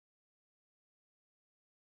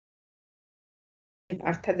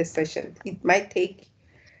after the session. It might take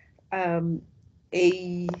some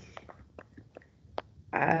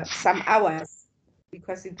hours,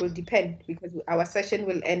 because it will depend, because our session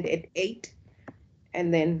will end at 8,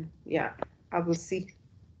 and then yeah, I will see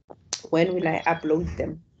when will I upload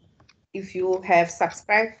them. If you have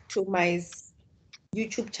subscribed to my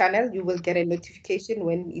YouTube channel, you will get a notification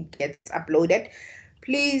when it gets uploaded.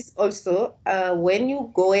 Please also, when you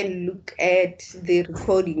go and look at the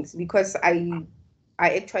recordings, because I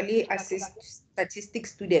actually assist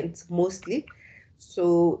statistics students mostly,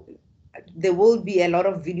 so there will be a lot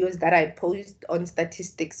of videos that I post on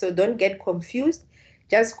statistics, so don't get confused.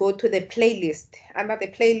 Just go to the playlist. Under the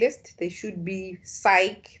playlist, there should be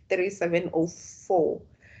PYC3704,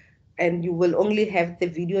 and you will only have the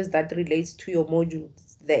videos that relates to your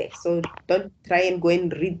modules there. So don't try and go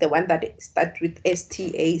and read the one that starts with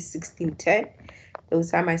STA 1610.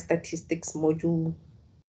 Those are my statistics module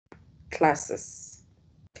classes.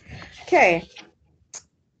 Okay.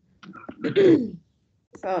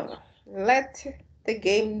 So let the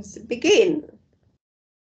games begin.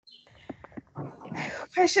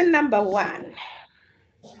 Question number 1.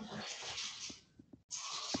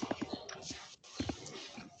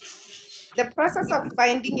 The process of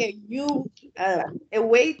finding a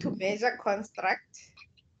way to measure construct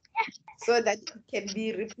so that it can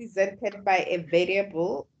be represented by a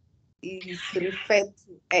variable is referred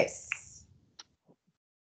to as.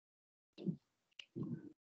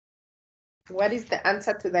 What is the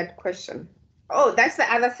answer to that question? Oh, that's the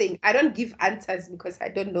other thing. I don't give answers because I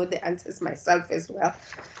don't know the answers myself as well.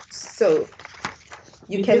 So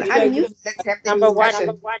you can unmute. Let's have the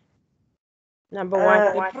discussion. Number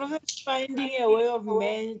one. The process of finding a way of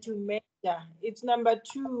to measure. It's number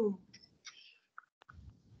 2.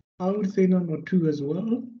 I would say number 2 as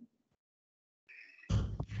well.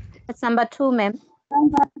 It's number 2, ma'am.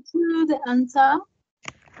 Number 2, the answer.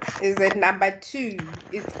 Is it number 2?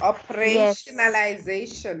 It's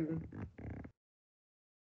operationalization. Yes.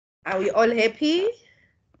 Are we all happy?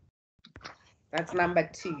 That's number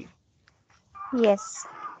 2. Yes.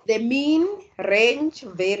 The mean, range,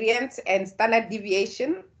 variance, and standard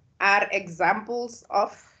deviation are examples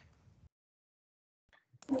of?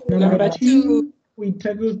 Number 2. We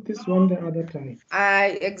tackled this one the other time.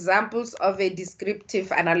 Examples of a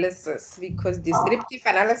descriptive analysis, because descriptive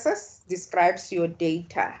analysis describes your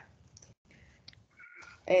data.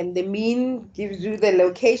 And the mean gives you the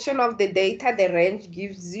location of the data. The range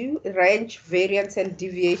gives you range, variance, and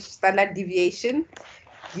deviation. Standard deviation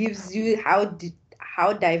gives you how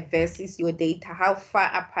diverse is your data, how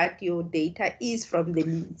far apart your data is from the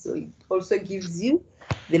mean. So it also gives you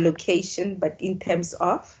the location, but in terms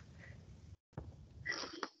of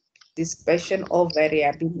dispersion or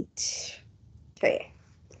variability. Okay.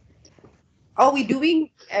 Are we doing,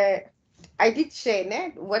 I did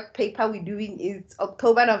share what paper we're doing is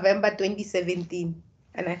October, November 2017.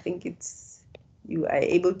 And I think you are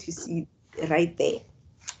able to see right there.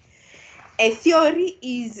 A theory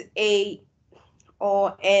is a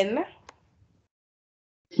or n.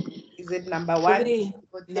 Is it number 1? 3.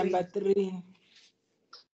 Number 3.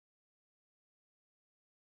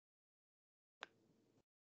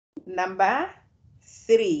 Number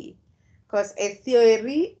 3, because a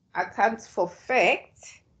theory accounts for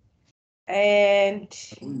facts, and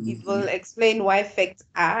it will explain why facts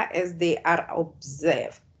are as they are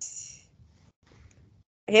observed.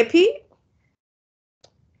 Happy?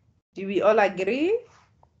 Do we all agree?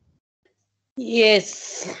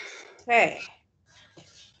 Yes. Okay.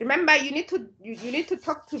 Remember, you need to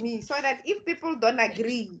talk to me, so that if people don't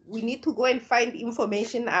agree, we need to go and find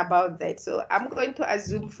information about that. So I'm going to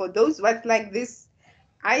assume for those what like this,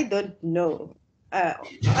 I don't know. All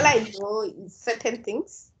I know is certain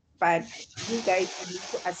things, but you guys need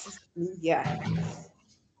to assist me here.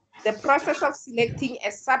 The process of selecting a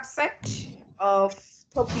subset of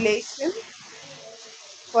population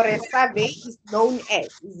for a survey is known as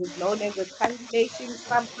a tabulation,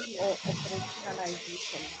 sampling, or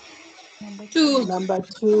operationalization? Number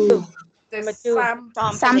 2. The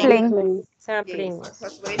Sampling. Yes,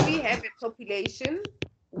 because when we have a population,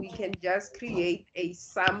 we can just create a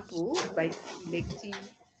sample by selecting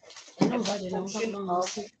a portion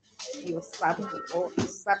of your sample or a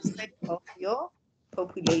subset of your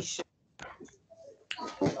population.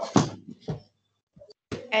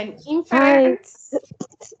 And inference.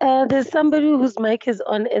 There's somebody whose mic is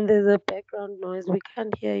on and there's a background noise. We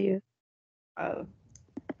can't hear you. Oh,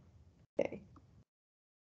 okay.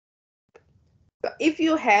 So if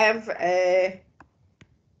you have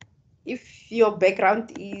if your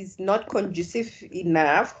background is not conducive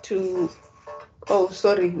enough to, oh,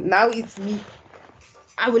 sorry, now it's me.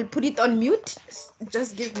 I will put it on mute.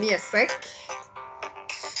 Just give me a sec.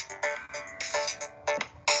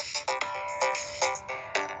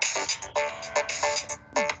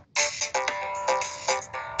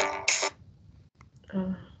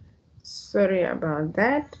 Sorry about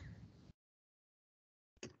that.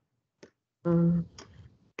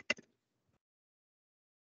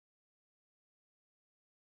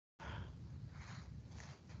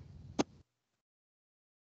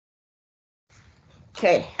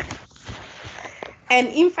 Okay. An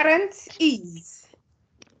inference is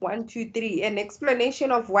 1, 2, 3, an explanation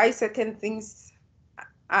of why certain things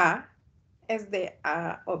are as they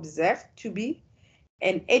are observed to be,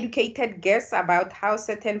 an educated guess about how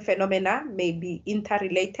certain phenomena may be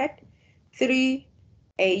interrelated. 3,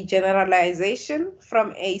 a generalization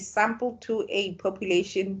from a sample to a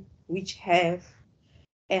population which have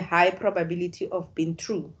a high probability of being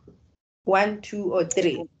true. 1, 2, or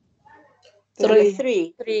 3? 3.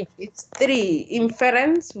 3. It's 3.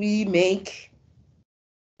 Inference, we make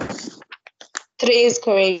 3 is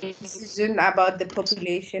correct. decision about the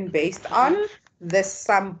population based on the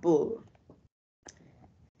sample.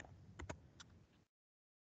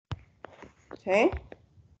 Okay.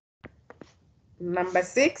 Number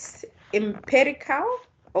 6, empirical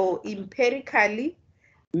or empirically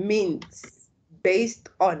means based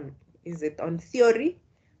on. Is it on theory,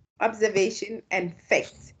 observation, and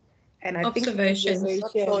facts? And I think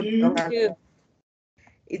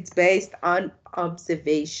it's based on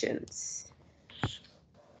observations.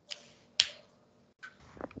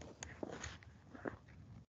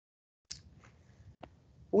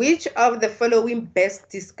 Which of the following best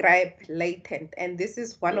describe latent? And this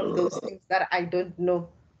is one of those things that I don't know.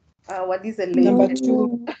 What is a latent? Number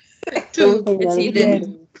 2. 2. It's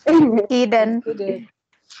hidden. Hidden.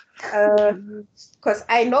 Because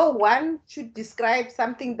I know one should describe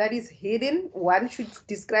something that is hidden. One should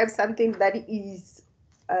describe something that is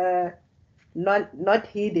not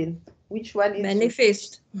hidden. Which one is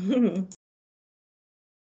Manifest.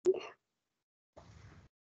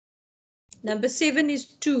 Number 7 is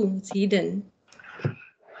 2. It's hidden.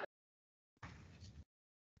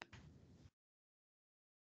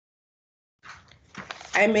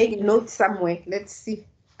 I made notes somewhere. Let's see.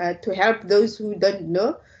 To help those who don't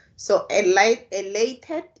know. So a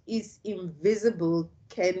latent is invisible,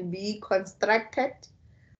 can be constructed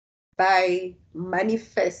by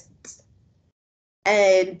manifest.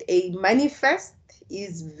 And a manifest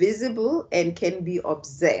is visible and can be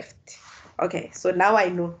observed. Okay, so now I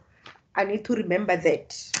know. I need to remember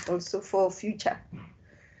that also for future.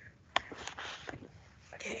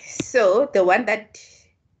 Okay, so the one that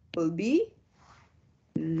will be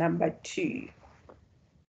number 2.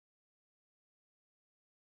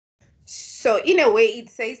 So in a way, it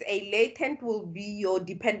says a latent will be your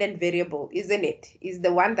dependent variable, isn't it? Is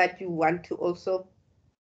the one that you want to also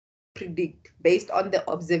predict based on the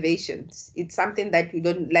observations. It's something that you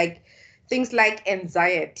don't like. Things like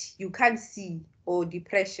anxiety, you can't see, or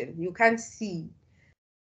depression, you can't see,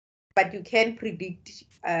 but you can predict,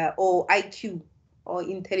 or IQ, or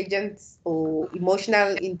intelligence, or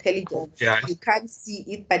emotional intelligence. Yeah. You can't see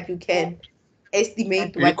it, but you can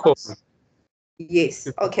estimate what. Yes,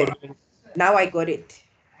 okay. Now I got it.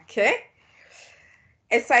 Okay.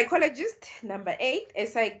 A psychologist, number 8, a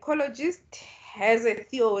psychologist has a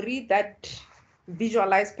theory that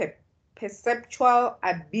visualize perceptual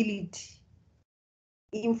ability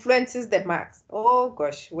influences the marks. Oh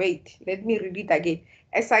gosh, wait, let me read it again.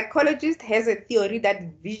 A psychologist has a theory that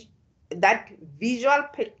visual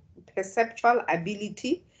perceptual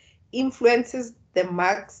ability influences the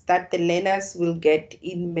marks that the learners will get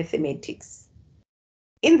in mathematics.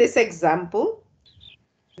 In this example,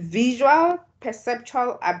 visual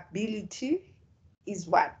perceptual ability is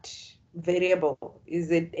what? Variable.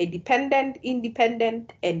 Is it a dependent,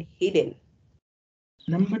 independent, and hidden?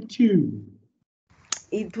 Number 2.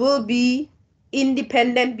 It will be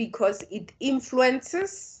independent because it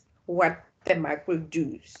influences what the mark will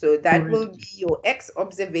do. So that will be your X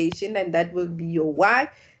observation, and that will be your Y.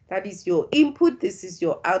 That is your input. This is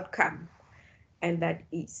your outcome. And that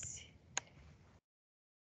is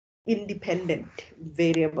independent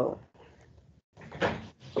variable.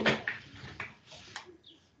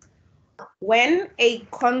 When a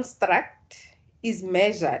construct is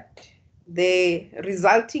measured, the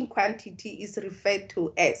resulting quantity is referred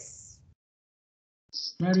to as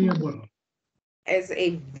Variable. As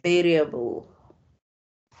a variable.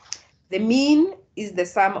 The mean is the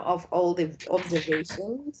sum of all the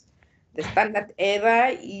observations. The standard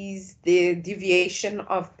error is the deviation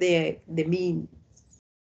of the mean,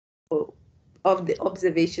 of the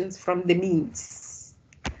observations from the means.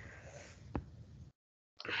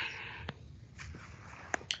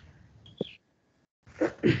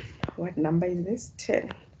 what number is this?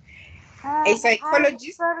 10. A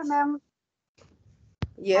psychologist. Sorry, ma'am.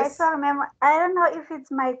 Yes. Sorry, ma'am. I don't know if it's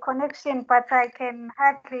my connection, but I can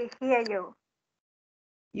hardly hear you.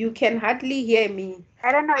 You can hardly hear me.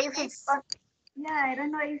 I don't know if it's I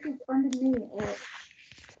don't know if it's only me or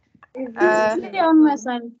Uh, it's clear on my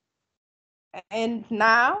side. And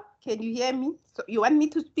now, can you hear me? So you want me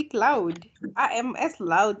to speak loud? I am as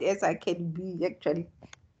loud as I can be, actually.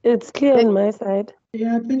 It's clear on my side.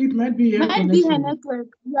 Yeah, I think it might be your Might be her connection. network.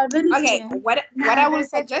 You are very Okay, clear. what I will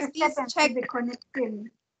suggest is check the connection.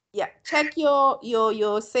 Yeah, check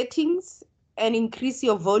your settings and increase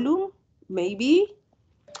your volume, maybe.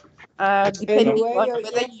 Depending wear on your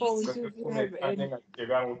whether you earphones if you have any.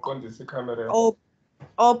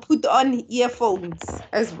 or put on earphones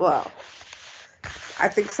as well. I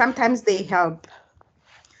think sometimes they help.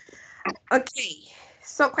 Okay,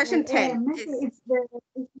 so question 10. Maybe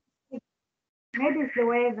it's the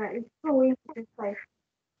weather. It's so windy this side.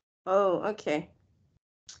 Oh, okay.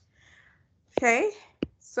 Okay,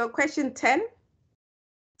 so question 10.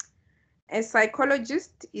 A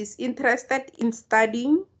psychologist is interested in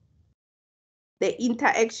studying the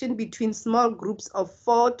interaction between small groups of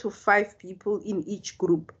 4 to 5 people in each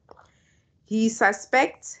group. He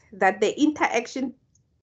suspects that the interaction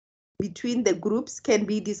between the groups can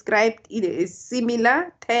be described in a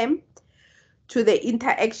similar term to the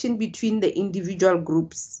interaction between the individual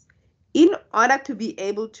groups. In order to be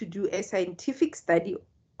able to do a scientific study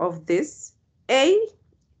of this,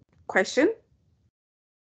 question,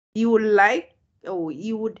 you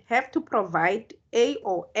would have to provide a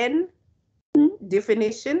or n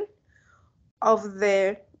definition of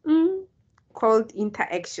the called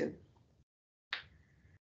interaction.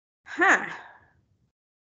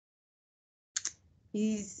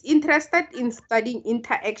 He's interested in studying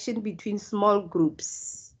interaction between small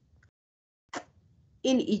groups.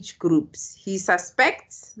 In each group, he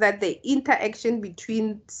suspects that the interaction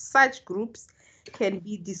between such groups can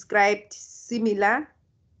be described similar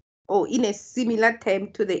or in a similar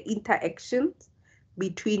term to the interactions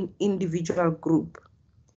between individual groups.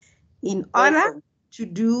 In order to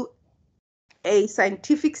do a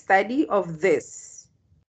scientific study of this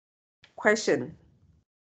question,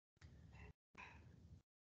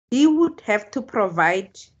 he would have to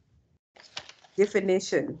provide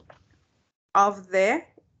definition of the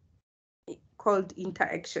called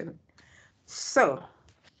interaction. So,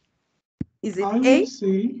 is it I A? would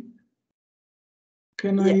say,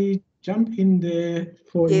 can I jump in there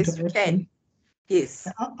for interaction? Yes, you can. Yes.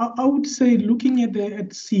 I would say, looking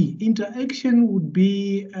at C, interaction would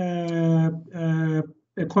be a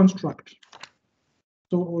construct.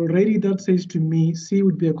 So already that says to me, C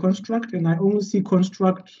would be a construct, and I only see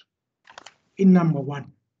construct in number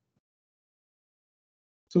 1.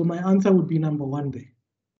 So my answer would be number 1 there.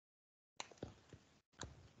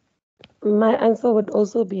 My answer would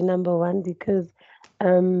also be number 1 because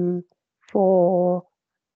for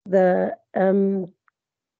the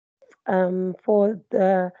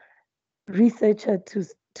researcher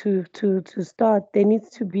to start, there needs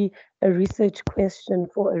to be a research question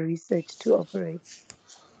for a research to operate.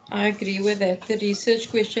 I agree with that. The research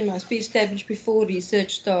question must be established before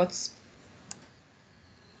research starts.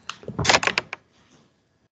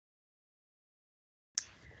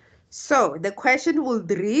 So the question will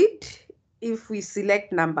read, if we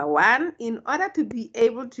select number 1, in order to be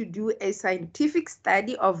able to do a scientific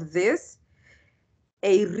study of this,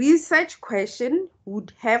 a research question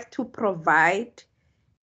would have to provide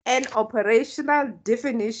an operational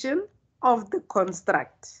definition of the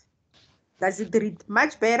construct. Does it read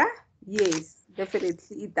much better? Yes,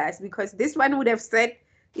 definitely it does, because this one would have said,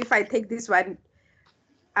 if I take this one,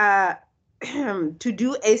 to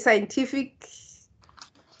do a scientific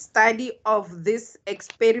study of this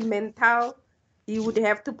experimental, you would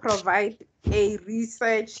have to provide a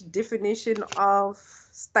research definition of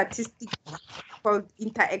statistic called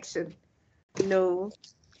interaction. No,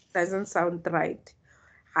 doesn't sound right.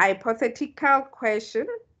 Hypothetical question,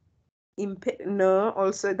 no,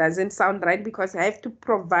 also doesn't sound right, because I have to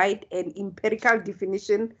provide an empirical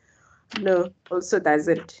definition. No, also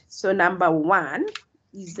doesn't. So number 1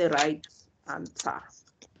 is the right answer.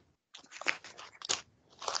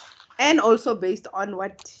 And also based on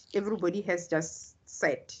what everybody has just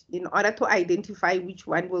said, in order to identify which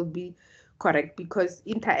one will be correct, because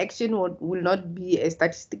interaction will not be a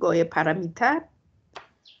statistic or a parameter.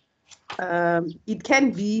 It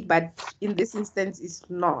can be, but in this instance, it's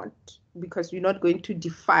not, because we're not going to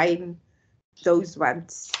define those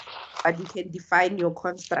ones, but you can define your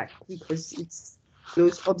construct, because it's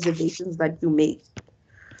those observations that you make.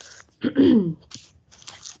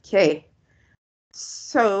 Okay,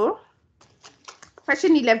 so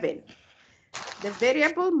Question 11. The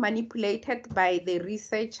variable manipulated by the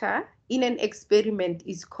researcher in an experiment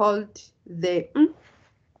is called the...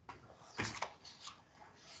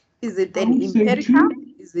 Is it an empirical?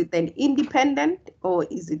 Is it an independent? Or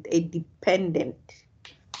is it a dependent?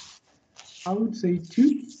 I would say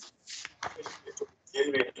 2.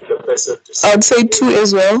 I would say 2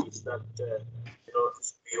 as well.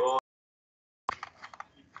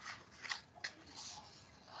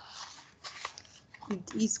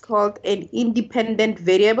 It is called an independent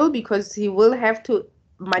variable because he will have to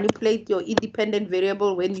manipulate your independent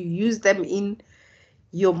variable when you use them in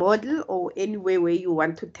your model or anywhere where you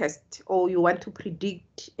want to test or you want to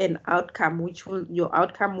predict an outcome, which will your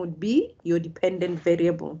outcome would be your dependent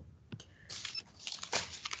variable.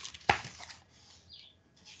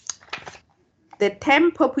 The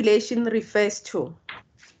term population refers to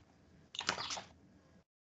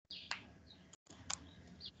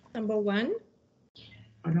Number 1.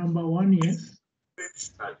 Number 1, yes.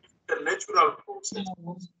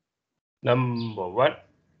 Number 1.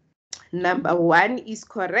 Number 1 is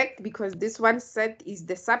correct because this one set is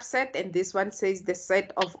the subset and this one says the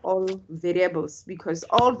set of all variables because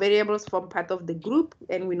all variables form part of the group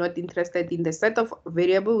and we're not interested in the set of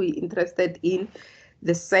variable, we're interested in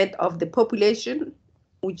the set of the population,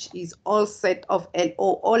 which is all set of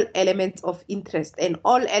all elements of interest, and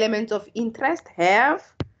all elements of interest have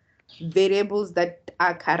variables that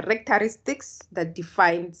are characteristics that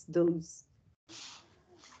defines those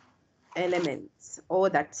elements or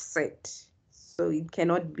that set. So it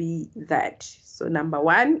cannot be that. So number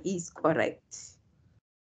 1 is correct.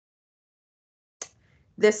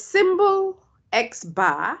 The symbol X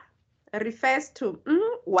bar refers to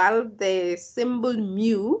while the symbol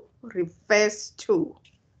mu refers to.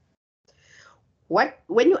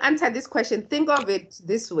 When you answer this question, think of it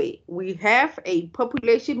this way. We have a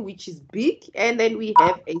population which is big and then we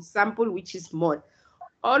have a sample which is small.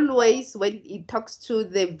 Always when it talks to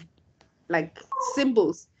the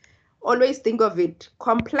symbols, always think of it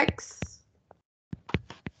complex,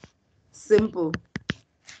 simple.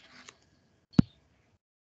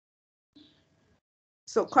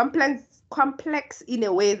 So complex in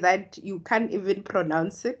a way that you can't even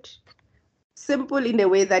pronounce it. Simple in a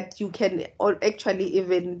way that you can actually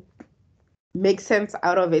even make sense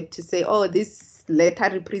out of it to say, oh, this letter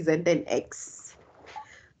represents an X.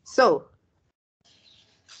 So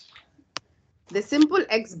the symbol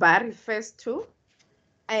X bar refers to,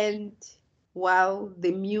 and while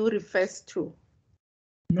the mu refers to.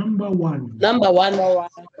 Number 1. Number 1.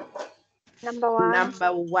 Number 1.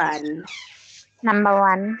 Number 1. Number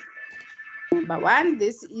 1. Number 1,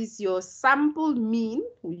 this is your sample mean,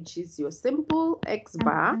 which is your simple X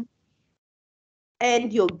bar,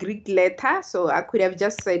 and your Greek letter. So I could have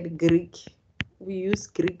just said Greek. We use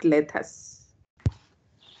Greek letters.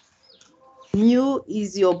 Mu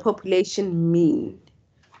is your population mean.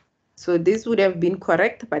 So this would have been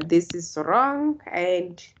correct, but this is wrong,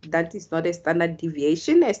 and that is not a standard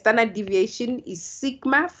deviation. A standard deviation is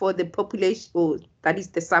sigma for the population, that is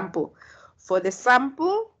the sample. For the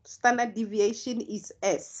sample, standard deviation is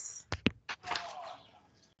S.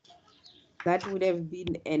 That would have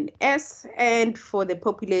been an S, and for the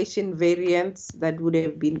population variance, that would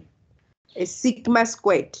have been a sigma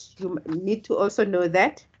squared. You need to also know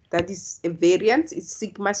that is a variance, is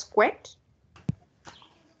sigma squared.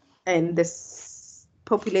 And the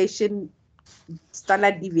population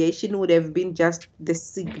standard deviation would have been just the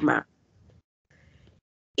sigma.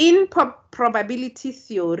 In probability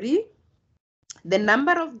theory, the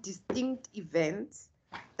number of distinct events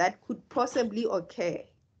that could possibly occur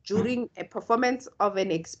during a performance of an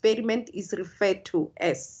experiment is referred to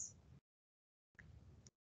as.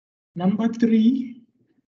 Number 3.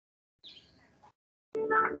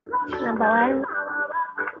 Number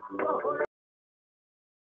 1.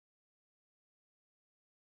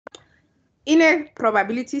 In a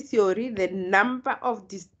probability theory, the number of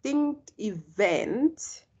distinct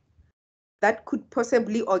events that could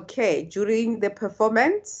possibly occur during the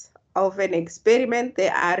performance of an experiment, they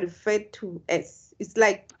are referred to as. It's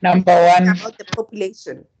like Number 1. About the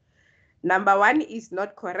population. Number 1 is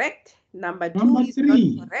not correct. Number 2 is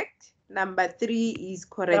 3. not correct. Number 3 is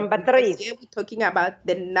correct. Number 3. Here we're talking about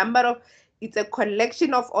the number of, it's a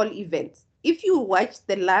collection of all events. If you watch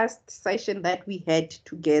the last session that we had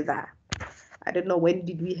together, I don't know when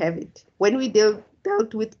did we have it. When we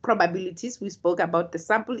dealt with probabilities, we spoke about the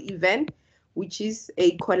sample event, which is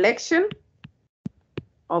a collection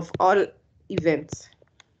of all events.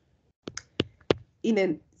 In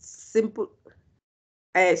a simple,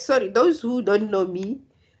 sorry, those who don't know me,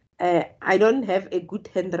 I don't have a good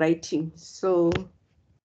handwriting, so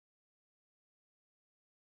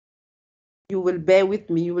you will bear with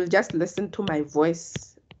me. You will just listen to my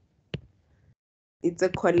voice. It's a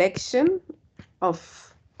collection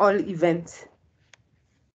of all events.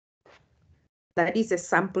 That is a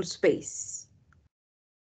sample space.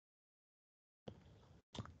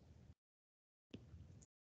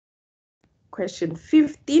 Question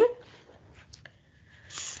 15.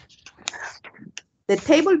 The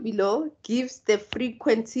table below gives the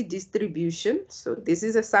frequency distribution. So this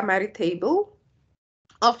is a summary table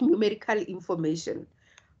of numerical information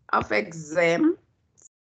of exam,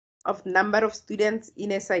 of number of students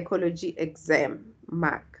in a psychology exam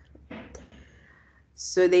mark.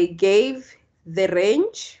 So they gave the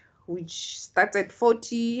range, which starts at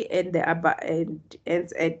 40 and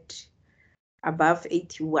ends at above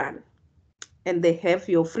 81. And they have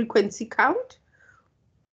your frequency count.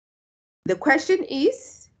 The question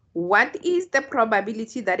is, what is the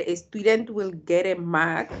probability that a student will get a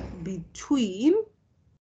mark between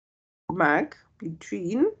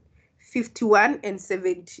 51 and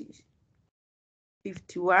 70?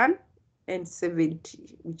 51 and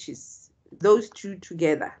 70, which is those two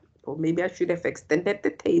together. Or maybe I should have extended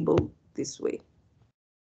the table this way.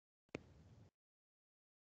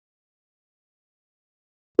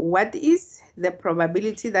 What is the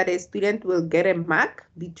probability that a student will get a mark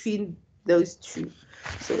between those two?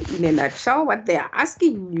 So in a nutshell, what they are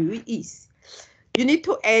asking you is, you need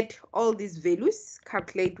to add all these values,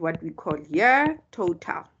 calculate what we call here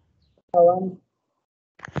total.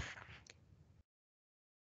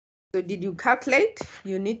 So did you calculate?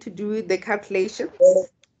 You need to do the calculations.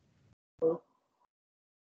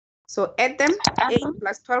 So add them, 8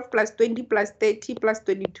 plus 12 plus 20 plus 30 plus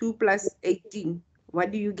 22 plus 18.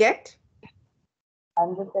 What do you get?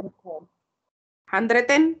 110.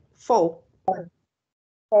 104.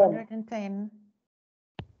 110.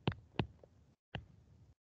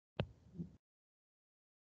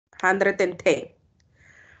 110.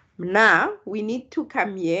 Now we need to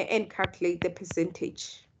come here and calculate the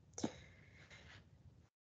percentage.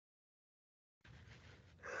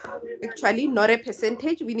 Actually, not a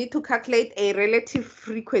percentage. We need to calculate a relative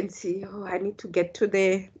frequency. Oh, I need to get to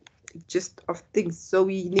the gist of things. So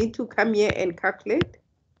we need to come here and calculate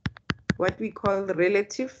what we call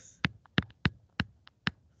relative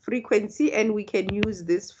frequency, and we can use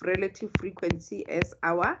this relative frequency as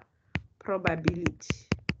our probability.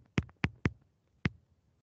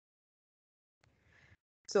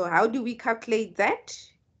 So how do we calculate that?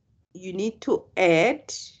 You need to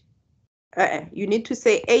add, you need to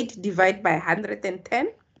say 8 divided by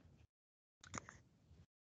 110.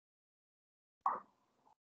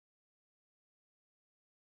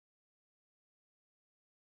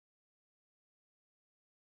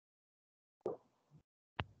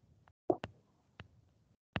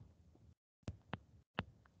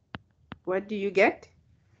 What do you get?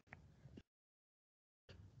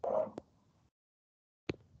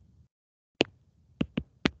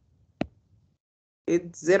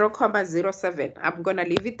 It's 0.07. I'm gonna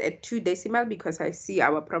leave it at 2 decimal because I see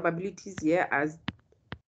our probabilities here as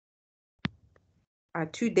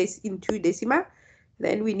 2 decimal.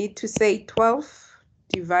 Then we need to say 12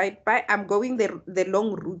 divided by, I'm going the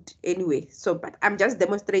long route anyway. So, but I'm just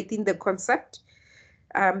demonstrating the concept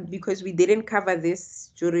because we didn't cover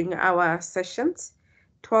this during our sessions.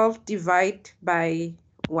 12 divided by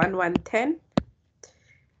 110.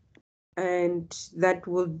 And that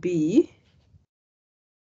will be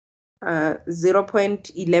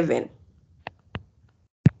 0.11.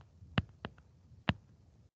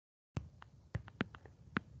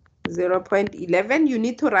 0.11. You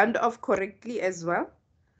need to round off correctly as well,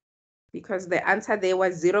 because the answer there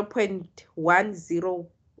was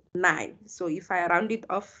 0.109. So if I round it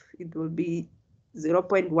off, it will be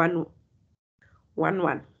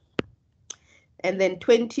 0.111. And then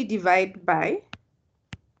 20 divided by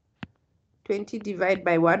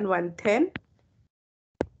 110,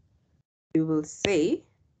 you will say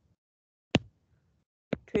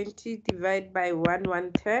 20 divided by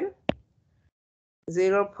 110,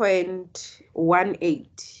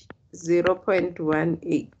 0.18.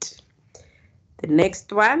 0.18. The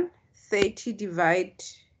next one, 30 divided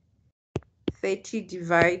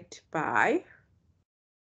by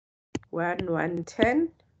 110,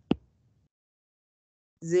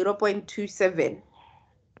 0.27.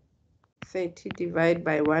 30 divided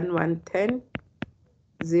by 110,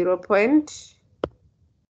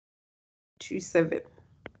 0.27.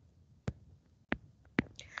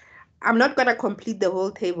 I'm not gonna complete the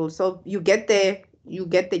whole table, so you get the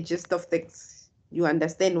gist of things. You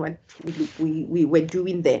understand what we were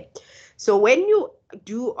doing there. So when you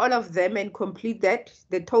do all of them and complete that,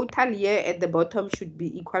 the total here at the bottom should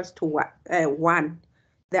be equals to 1.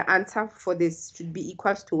 the answer for this should be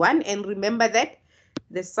equals to 1. And remember that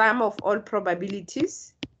the sum of all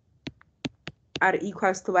probabilities are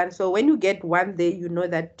equals to 1. So when you get 1 there, you know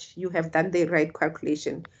that you have done the right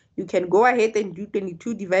calculation. You can go ahead and do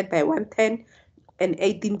 22 divided by 110 and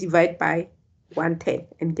 18 divided by 110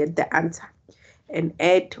 and get the answer. And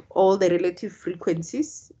add all the relative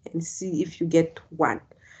frequencies and see if you get 1.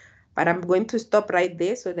 But I'm going to stop right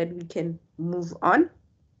there so that we can move on.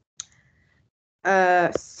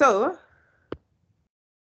 So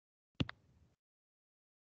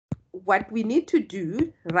what we need to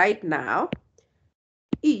do right now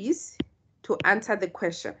is to answer the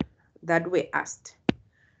question that we asked.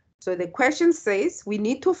 So the question says we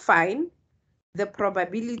need to find the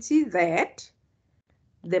probability that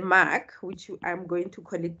the mark, which I'm going to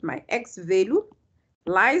call it my X value,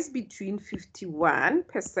 lies between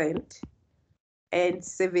 51% and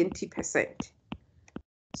 70%.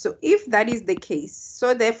 So if that is the case,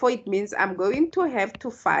 so therefore it means I'm going to have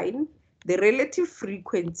to find the relative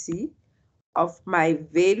frequency of my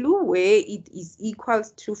value where it is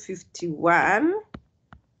equals to 51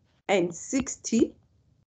 and 60%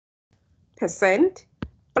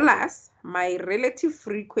 plus my relative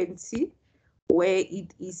frequency where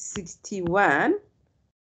it is 61,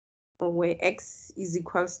 or where X is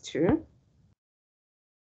equals to.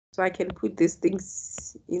 So I can put these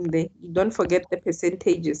things in there. Don't forget the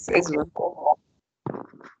percentages as well.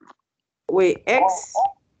 Where X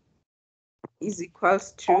is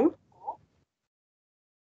equals to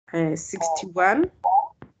 61%.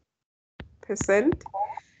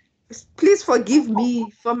 Please forgive me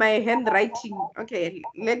for my handwriting. Okay,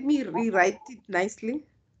 let me rewrite it nicely.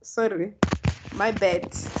 Sorry, my bad.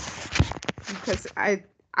 Because I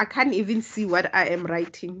can't even see what I am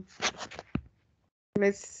writing.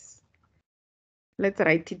 Let's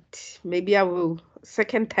write it. Maybe I will,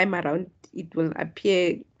 second time around, it will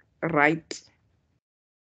appear right.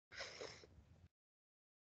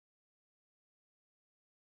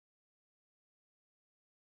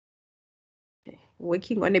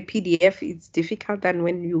 Working on a PDF is difficult than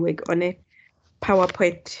when you work on a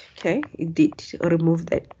PowerPoint. Okay, it did remove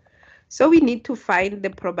that. So we need to find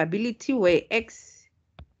the probability where X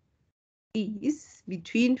is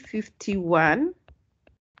between 51%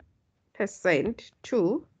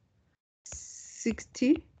 to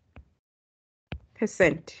 60%.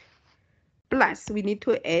 Plus, we need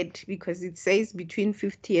to add, because it says between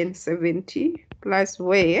 50 and 70, plus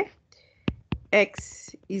where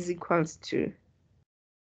X is equals to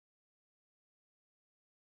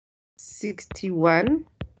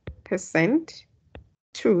 61%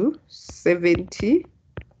 to 70%,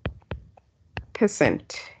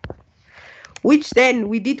 which then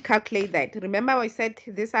we did calculate that. Remember I said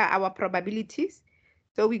these are our probabilities.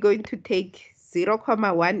 So we're going to take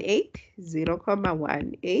 0.18,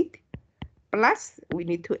 0.18, plus we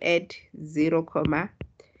need to add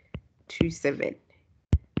 0.27.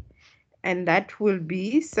 And that will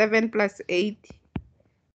be 7 plus 8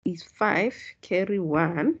 is 5, carry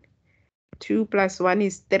 1. 2 plus 1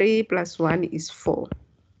 is 3, plus 1 is 4,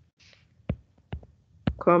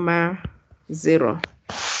 0.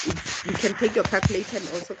 You can take your calculator and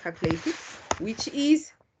also calculate it, which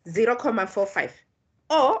is 0.45.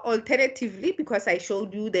 Or alternatively, because I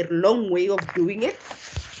showed you the long way of doing it,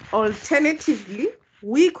 alternatively,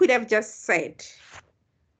 we could have just said,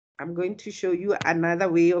 I'm going to show you another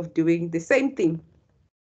way of doing the same thing.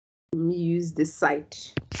 Let me use the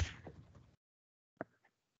site.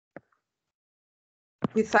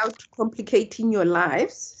 Without complicating your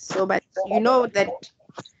lives, so but you know that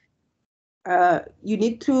you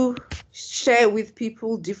need to share with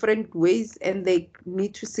people different ways, and they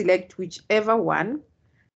need to select whichever one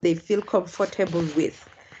they feel comfortable with.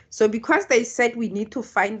 So because they said we need to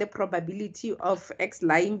find the probability of X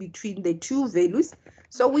lying between the two values,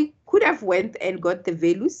 so we could have went and got the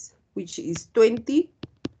values, which is 20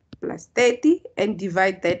 plus 30, and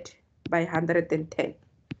divide that by 110.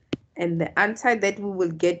 And the answer that we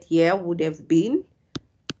will get here would have been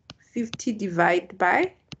 50 divided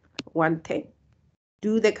by 110.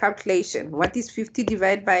 Do the calculation. What is 50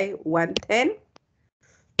 divided by 110?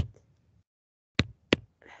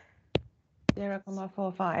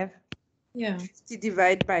 0.45. Yeah. 50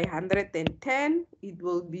 divided by 110, it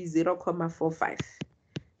will be 0.45.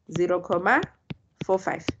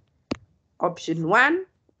 0.45. Option 1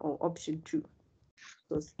 or option 2.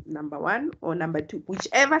 So number 1 or number 2,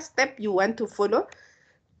 whichever step you want to follow.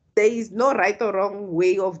 There is no right or wrong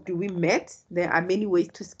way of doing maths. There are many ways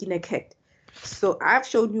to skin a cat. So I've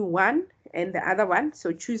shown you one and the other one.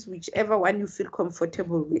 So choose whichever one you feel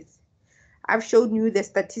comfortable with. I've shown you the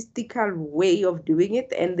statistical way of doing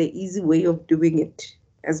it and the easy way of doing it.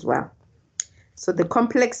 as well. So the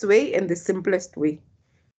complex way and the simplest way.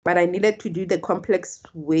 But I needed to do the complex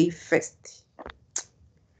way first.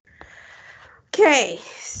 Okay,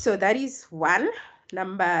 so that is one.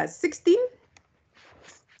 Number 16.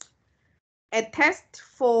 A test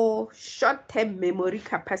for short-term memory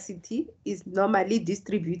capacity is normally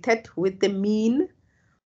distributed with the mean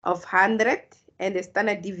of 100 and a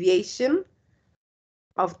standard deviation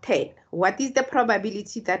of 10. What is the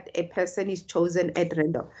probability that a person is chosen at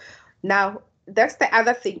random? Now, that's the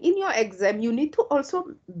other thing. In your exam, you need to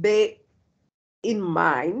also bear in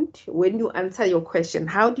mind when you answer your question,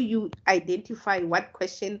 how do you identify what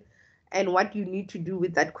question and what you need to do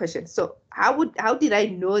with that question? So how did I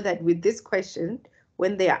know that with this question,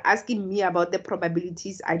 when they are asking me about the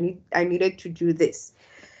probabilities, I needed to do this?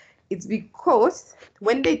 It's because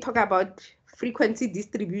when they talk about frequency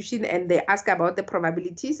distribution and they ask about the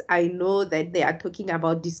probabilities, I know that they are talking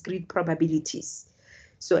about discrete probabilities.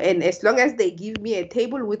 So, and as long as they give me a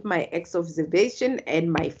table with my X observation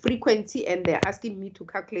and my frequency, and they're asking me to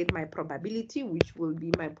calculate my probability, which will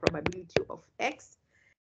be my probability of X,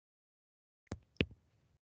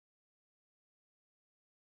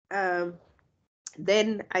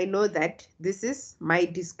 then I know that this is my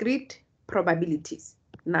discrete probabilities.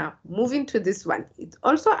 Now, moving to this one, it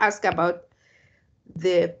also asks about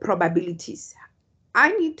the probabilities.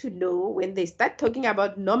 I need to know when they start talking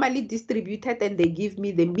about normally distributed and they give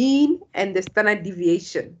me the mean and the standard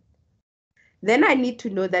deviation. Then I need to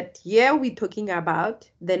know that here we're talking about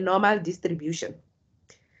the normal distribution.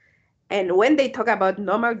 And when they talk about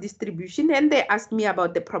normal distribution and they ask me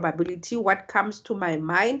about the probability, what comes to my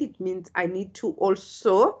mind, it means I need to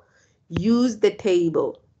also use the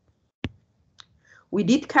table. We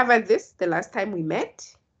did cover this the last time we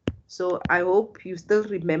met, so I hope you still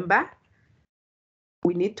remember.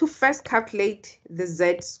 We need to first calculate the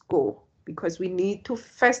z-score because we need to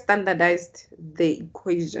first standardize the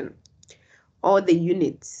equation or the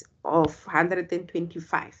units of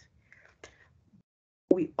 125.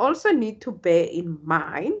 We also need to bear in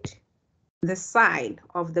mind the sign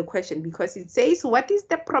of the question because it says, what is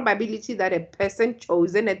the probability that a person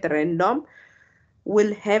chosen at random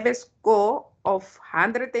will have a score of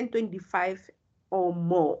 125 or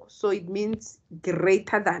more? So it means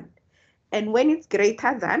greater than. And when it's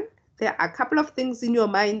greater than, there are a couple of things in your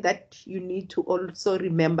mind that you need to also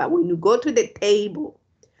remember. When you go to the table,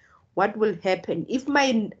 what will happen? If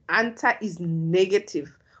my answer is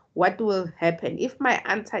negative, what will happen? If my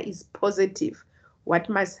answer is positive, what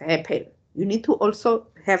must happen? You need to also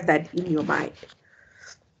have that in your mind.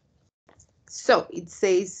 So it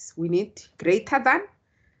says we need greater than,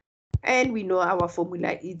 and we know our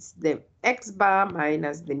formula is the X bar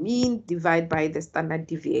minus the mean divided by the standard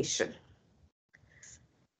deviation.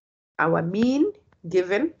 Our mean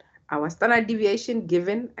given, our standard deviation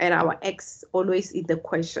given, and our X always in the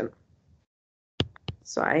question.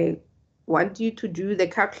 So I want you to do the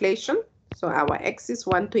calculation. So our X is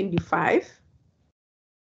 125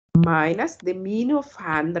 minus the mean of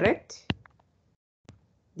 100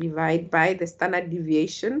 divided by the standard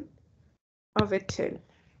deviation of a 10.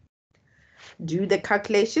 Do the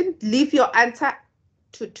calculation. Leave your answer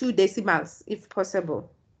to 2 decimals if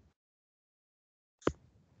possible.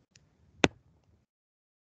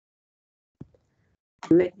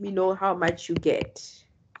 Let me know how much you get.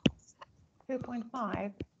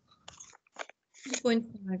 2.5.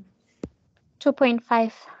 2.5.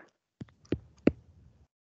 2.5.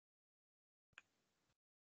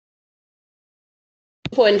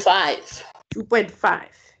 2.5.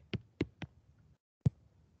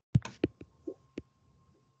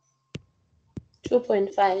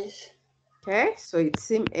 2.5. Okay, so it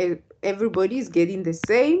seems everybody is getting the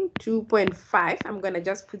same 2.5. I'm going to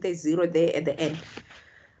just put a 0 there at the end.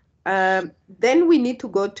 Then we need to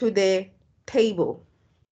go to the table.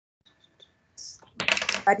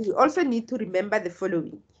 But we also need to remember the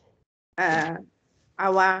following.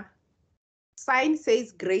 Our sign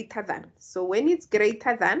says greater than. So when it's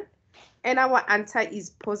greater than and our answer is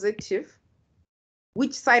positive,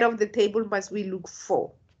 which side of the table must we look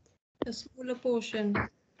for? The smaller portion.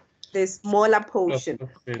 The smaller portion.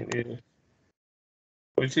 Yeah.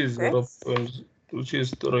 Which is Okay. 0. Which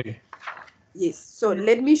is 3. Yes, so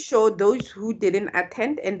let me show those who didn't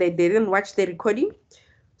attend and they didn't watch the recording.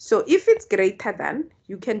 So if it's greater than,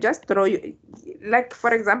 you can just draw, like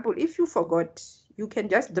for example, if you forgot, you can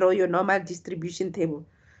just draw your normal distribution table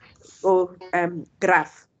or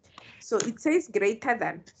graph. So it says greater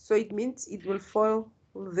than, so it means it will fall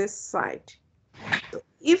this side. So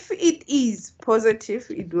if it is positive,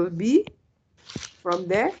 it will be from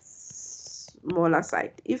the smaller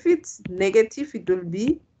side. If it's negative, it will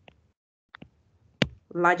be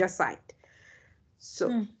larger side.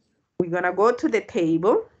 So we're gonna go to the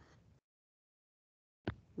table.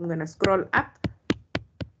 I'm gonna scroll up.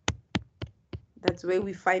 That's where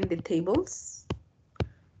we find the tables.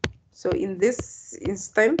 So in this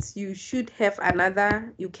instance, you should have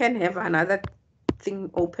another, you can have another thing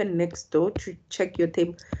open next door to check your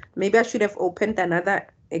table. Maybe I should have opened another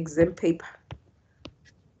exam paper.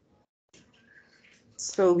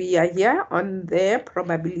 So we are here on the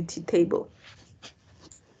probability table.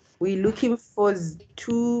 We're looking for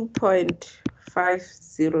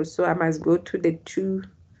 2.50. So I must go to the 2.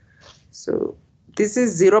 So this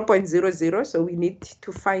is 0.00. So we need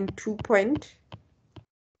to find 2.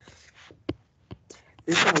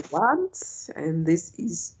 This are ones, and this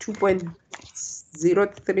is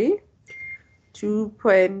 2.03.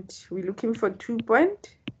 We're looking for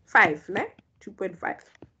 2.5, ne? 2.5.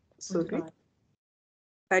 Sorry.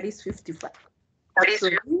 That is 55. So,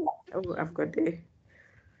 oh, I've got the.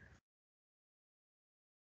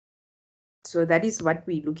 So that is what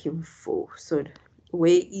we're looking for. So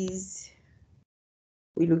where is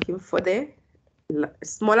we looking for the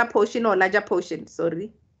smaller portion or larger portion?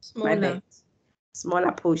 Sorry. Smaller.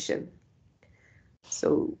 Smaller portion.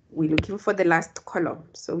 So we're looking for the last column.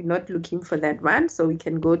 So we're not looking for that one. So we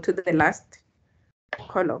can go to the last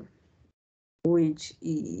column, which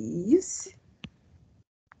is,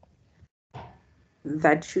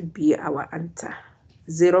 that should be our answer,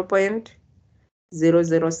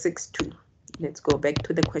 0.0062. Let's go back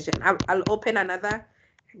to the question. I'll open another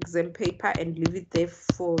exam paper and leave it there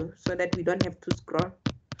so that we don't have to scroll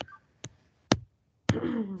so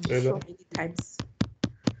many times.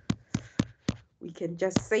 We can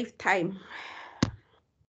just save time.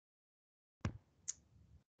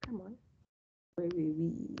 Come on. Where will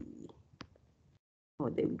we? Oh,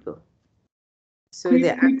 there we go. So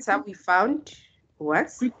the answer we found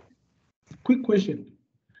was? Quick question.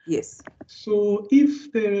 Yes. So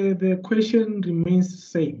if the question remains the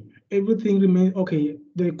same, everything remains, okay,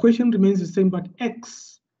 the question remains the same, but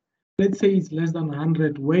X, let's say it's less than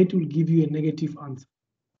 100, where it will give you a negative answer.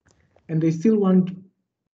 And they still want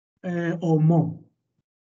or more.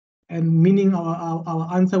 And meaning our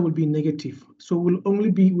answer will be negative. So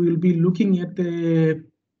we'll be looking at the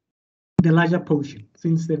larger portion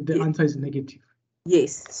since the answer is negative.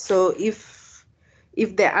 Yes. So if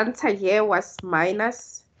the answer here was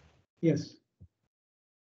minus. Yes.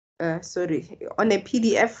 Sorry, on a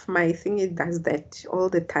PDF, my thing, it does that all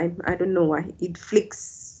the time. I don't know why. It flicks.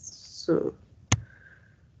 So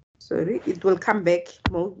sorry, it will come back.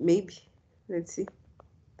 Maybe. Let's see.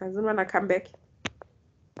 Doesn't want to come back.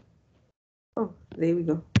 Oh, there we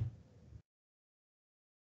go.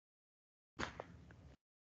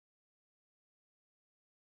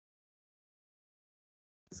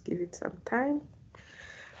 Let's give it some time.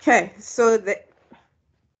 Okay, so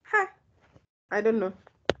I don't know.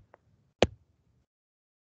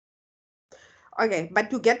 Okay,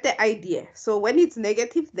 but you get the idea. So when it's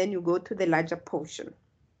negative, then you go to the larger portion.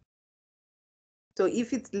 So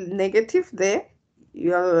if it's negative there,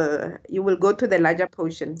 you will go to the larger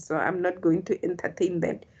portion. So I'm not going to entertain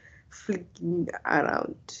that flicking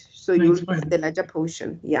around. So you'll find the larger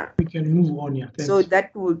portion. Yeah. We can move on. Yeah. Thanks. So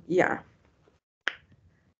that would, yeah.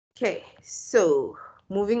 Okay. So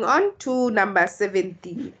moving on to number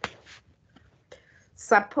 17.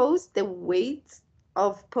 Suppose the weights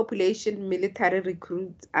of population military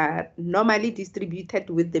recruits are normally distributed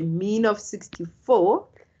with the mean of 64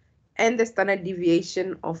 and the standard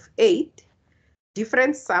deviation of 8.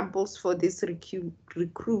 Different samples for these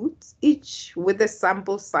recruits, each with a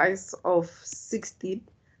sample size of 16,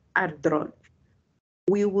 are drawn.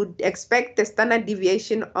 We would expect the standard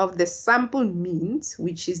deviation of the sample means,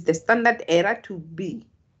 which is the standard error, to be.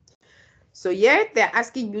 So here they're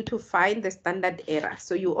asking you to find the standard error.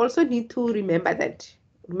 So you also need to remember that.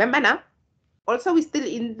 Remember now, also we're still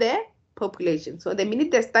in the population. So the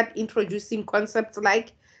minute they start introducing concepts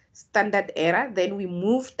like standard error, then we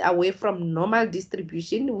moved away from normal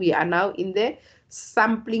distribution. We are now in the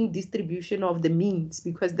sampling distribution of the means,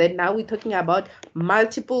 because then now we're talking about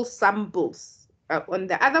multiple samples. On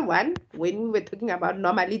the other one, when we were talking about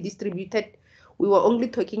normally distributed, we were only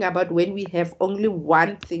talking about when we have only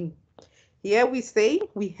one thing. Here we say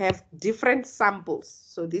we have different samples.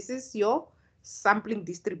 So this is your sampling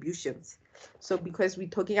distributions. So because we're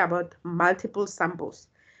talking about multiple samples,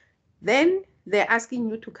 then they're asking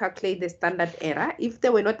you to calculate the standard error. If they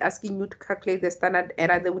were not asking you to calculate the standard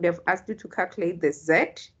error, they would have asked you to calculate the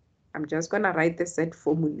Z. I'm just going to write the Z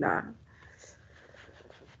formula.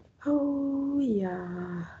 Oh,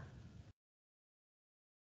 yeah.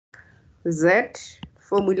 Z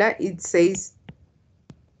formula, it says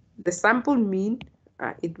the sample mean.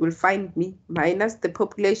 it will find me minus the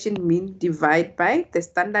population mean divided by the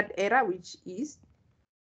standard error, which is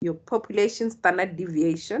your population standard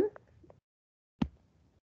deviation.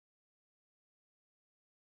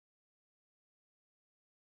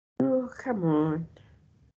 Oh, come on.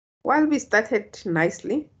 Well, we started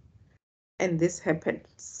nicely, and this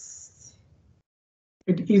happens.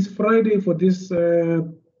 It is Friday for this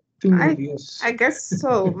thing of yours. I guess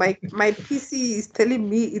so. My PC is telling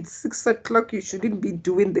me it's 6 o'clock. You shouldn't be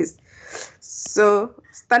doing this. So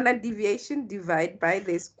standard deviation divided by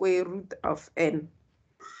the square root of n.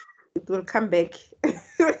 It will come back.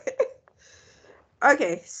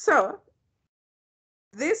 Okay, so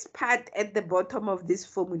this part at the bottom of this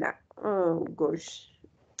formula, oh gosh,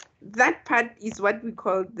 that part is what we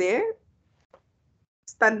call the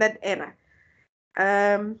standard error.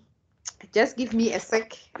 Just give me a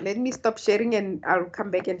sec. Let me stop sharing and I'll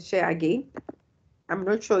come back and share again. I'm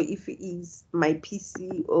not sure if it is my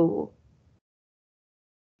PC or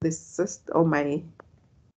the system or my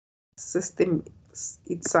system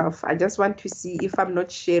itself. I just want to see if I'm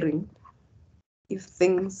not sharing, if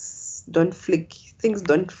things don't flick. Things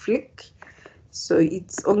don't flick. So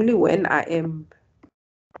it's only when I am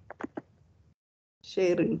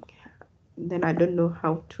sharing, then I don't know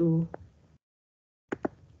how to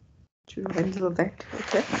handle that.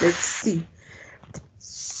 Okay, let's see.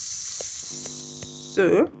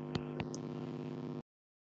 So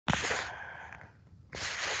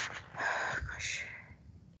gosh.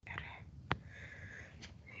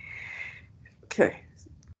 Okay,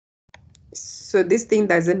 so this thing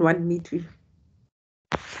doesn't want me to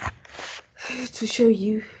show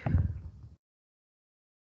you.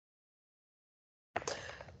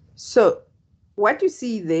 So what you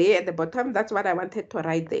see there at the bottom, that's what I wanted to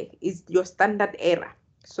write there, is your standard error.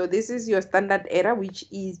 So this is your standard error, which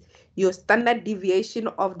is your standard deviation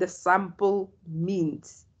of the sample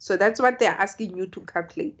means. So that's what they're asking you to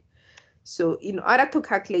calculate. So in order to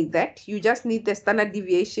calculate that, you just need the standard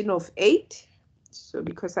deviation of 8. So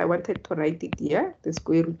because I wanted to write it here, the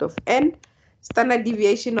square root of n, standard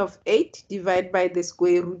deviation of 8 divided by the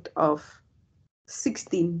square root of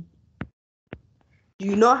 16. Do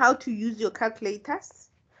you know how to use your calculators?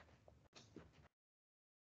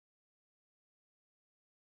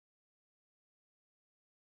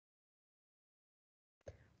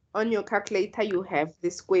 On your calculator, you have the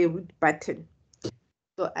square root button.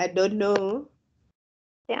 So I don't know.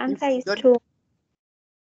 The answer is 2.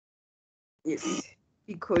 Yes,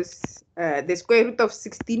 because the square root of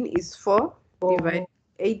 16 is 4.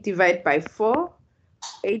 8 divided by 4.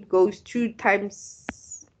 8 goes 2 times.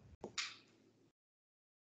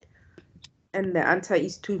 And the answer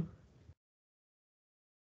is 2.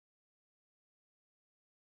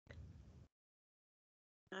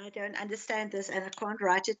 I don't understand this and I can't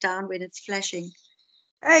write it down when it's flashing.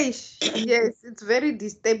 Yes, it's very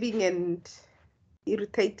disturbing and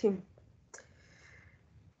irritating.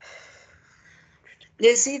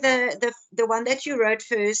 You see the one that you wrote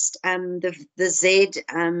first, the Z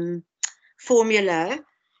formula.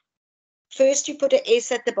 First, you put an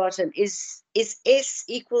S at the bottom. Is S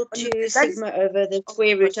equal to sigma over the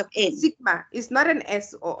square root of n? Sigma is not an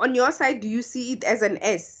S. Or on your side, do you see it as an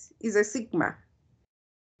S? Is a sigma.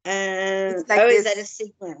 It's like is that a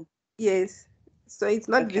sigma? Yes. So it's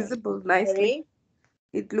not visible nicely. Sorry?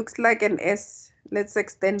 It looks like an S. Let's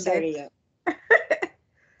extend that. Yeah.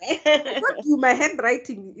 I can't do my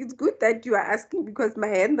handwriting. It's good that you are asking because my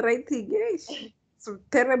handwriting is so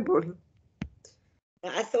terrible.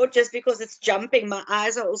 I thought just because it's jumping, my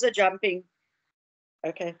eyes are also jumping.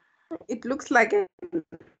 Okay. It looks like an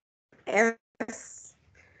S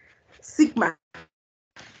sigma.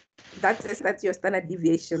 That's your standard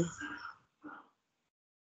deviation.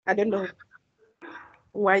 I don't know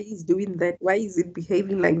why it's doing that. Why is it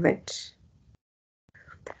behaving like that?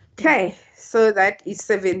 Okay, so that is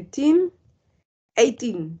 17,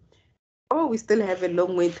 18. Oh, we still have a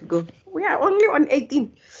long way to go. We are only on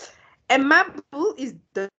 18. A marble is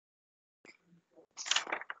the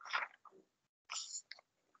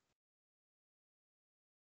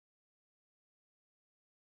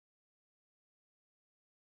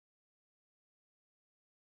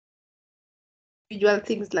individual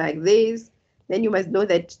things like this, then you must know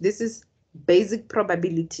that this is basic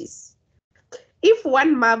probabilities. If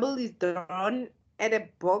one marble is drawn at a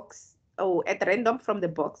box or at random from the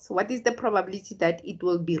box, what is the probability that it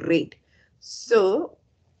will be red? So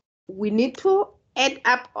we need to add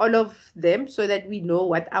up all of them so that we know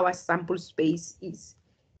what our sample space is.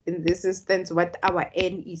 In this instance, what our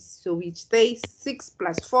n is. So we say 6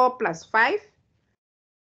 plus 4 plus 5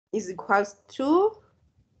 is equals to,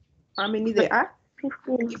 how many there are?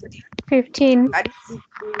 15.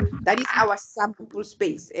 That is our sample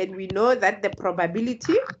space, and we know that the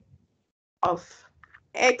probability of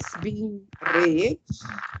X being red,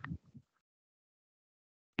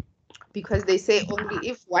 because they say only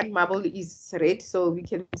if one marble is red, so we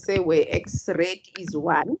can say where X red is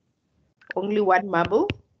 1, only one marble,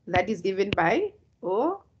 that is given by,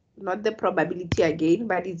 or not the probability again,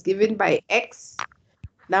 but it's given by X,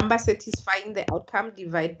 number satisfying the outcome,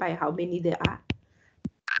 divided by how many there are.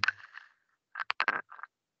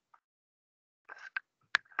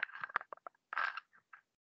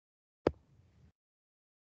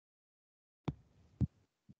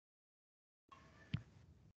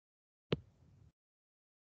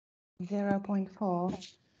 .4.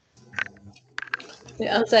 The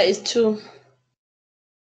answer is 2.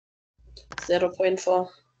 0.4.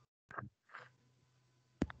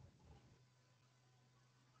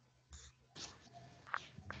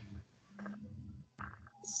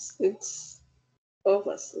 It's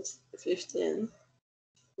over 15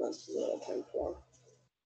 plus 0.4.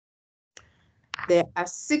 There are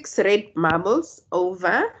 6 red marbles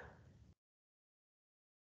over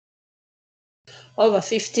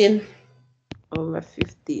 15. Over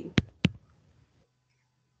 15.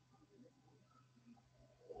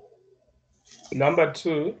 Number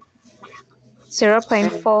 2.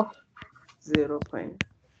 0.4.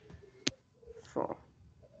 0.4.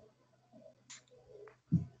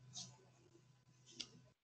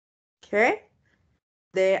 Okay.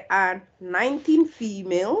 There are 19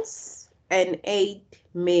 females and 8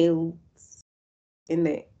 males in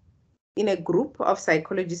a group of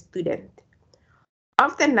psychology students.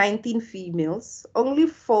 Of the 19 females, only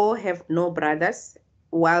 4 have no brothers,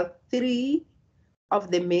 while 3 of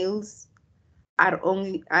the males are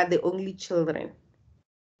the only children.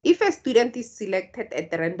 If a student is selected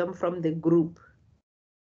at random from the group,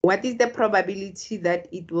 what is the probability that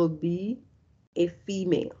it will be a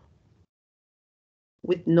female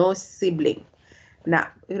with no sibling? Now,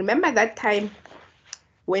 remember that time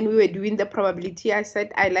when we were doing the probability, I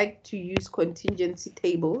said I like to use contingency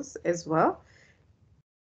tables as well,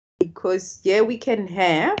 because here we can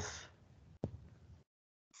have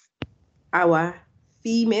our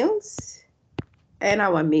females and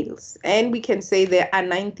our males, and we can say there are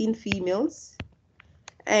 19 females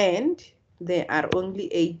and there are only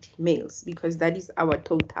 8 males, because that is our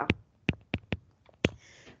total.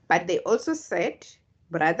 But they also said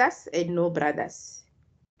brothers and no brothers.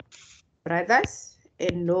 Brothers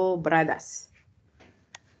and no brothers.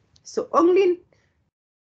 So only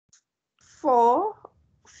 4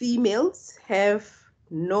 females have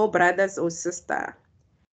no brothers or sister.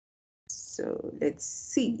 So let's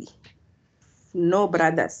see. No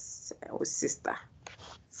brothers or sister.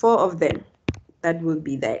 4 of them, that will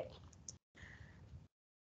be there.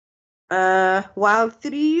 While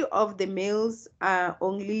 3 of the males are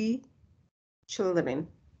only children.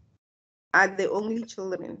 Are the only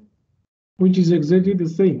children. Which is exactly the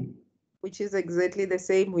same. Which is exactly the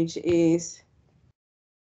same, which is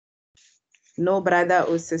no brother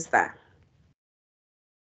or sister.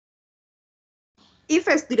 If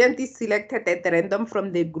a student is selected at random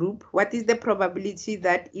from the group, what is the probability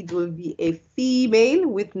that it will be a female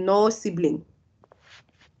with no sibling?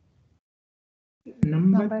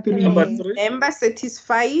 Number 3. Number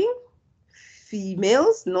satisfying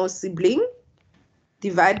females, no sibling,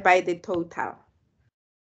 divide by the total.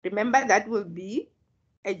 Remember, that will be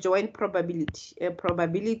a joint probability, a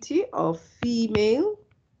probability of female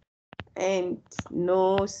and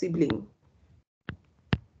no sibling.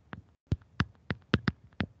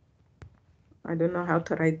 I don't know how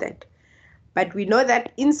to write that. But we know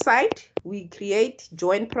that inside we create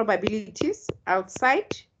joint probabilities.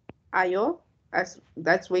 Outside are your,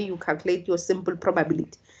 that's where you calculate your simple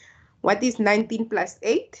probability. What is 19 plus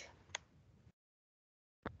 8?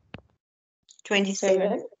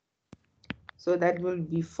 27. So that will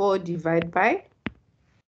be 4 divided by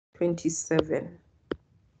 27.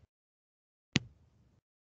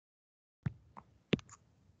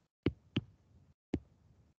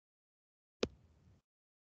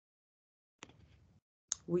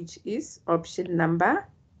 Which is option number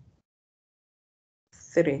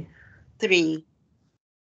 3. 3.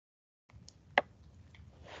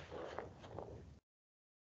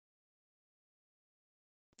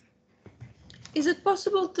 Is it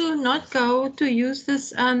possible to not go to use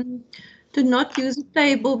this, to not use a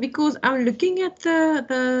table? Because I'm looking at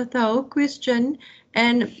the whole question,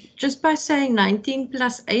 and just by saying 19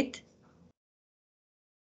 plus 8,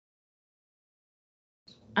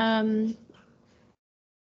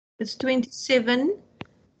 it's 27.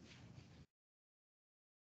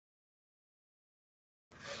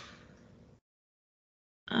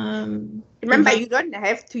 Remember, you don't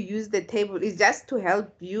have to use the table. It's just to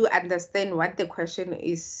help you understand what the question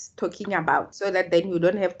is talking about, so that then you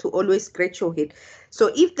don't have to always scratch your head. So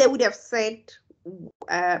if they would have said,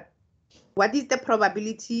 what is the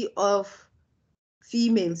probability of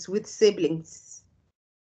females with siblings?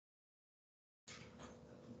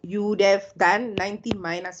 You would have done 90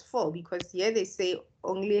 minus 4, because here they say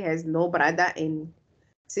only has no brother and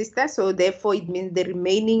sister. So therefore it means the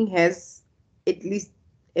remaining has at least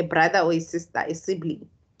a brother or a sister, a sibling.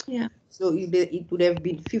 Yeah. So it would have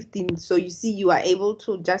been 15. So you see, you are able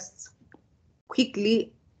to just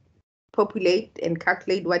quickly populate and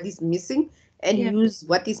calculate what is missing and use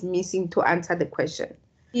what is missing to answer the question.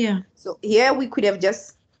 Yeah. So here we could have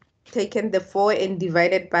just taken the 4 and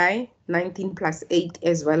divided by 19 plus 8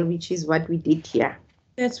 as well, which is what we did here.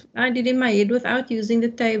 That's I did in my head without using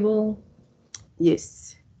the table.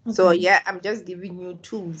 Yes. Okay. So yeah, I'm just giving you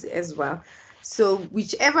tools as well. So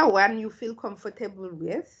whichever one you feel comfortable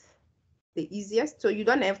with, the easiest. So you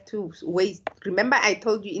don't have to waste. Remember, I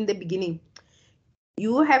told you in the beginning,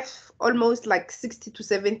 you have almost like 60 to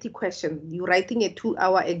 70 questions. You're writing a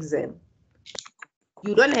 2-hour exam.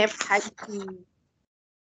 You don't have time to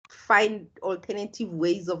find alternative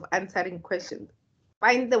ways of answering questions.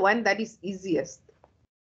 Find the one that is easiest,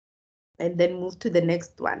 and then move to the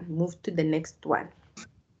next one. Move to the next one.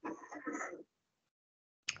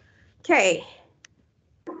 Okay.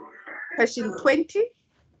 Question 20.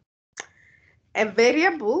 A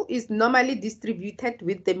variable is normally distributed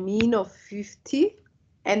with the mean of 50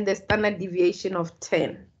 and the standard deviation of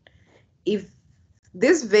 10. If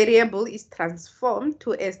this variable is transformed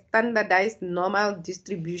to a standardized normal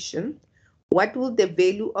distribution, what will the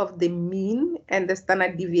value of the mean and the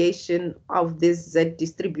standard deviation of this Z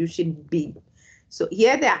distribution be? So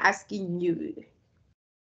here they're asking you,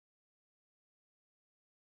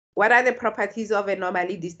 what are the properties of a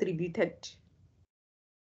normally distributed?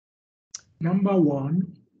 Number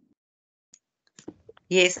 1.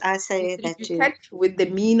 Yes, I say that too. With the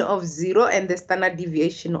mean of 0 and the standard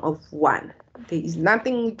deviation of 1. There is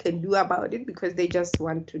nothing we can do about it, because they just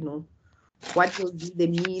want to know what will be the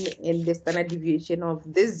mean and the standard deviation of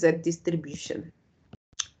this Z distribution.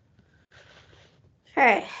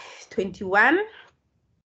 Okay, 21.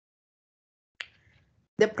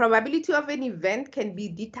 The probability of an event can be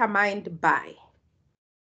determined by,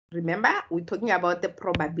 remember, we're talking about the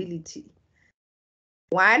probability.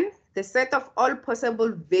 1, the set of all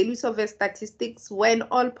possible values of a statistics when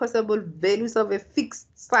all possible values of a fixed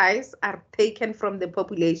size are taken from the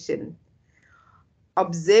population.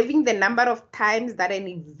 Observing the number of times that an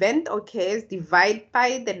event occurs divided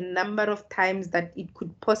by the number of times that it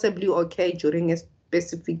could possibly occur during a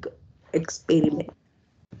specific experiment.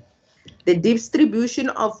 The distribution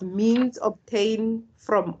of means obtained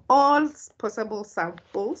from all possible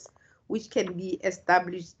samples, which can be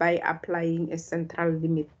established by applying a central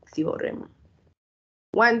limit theorem.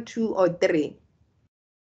 1, 2, or 3?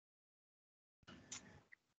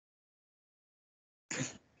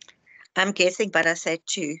 I'm guessing, but I said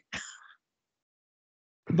 2.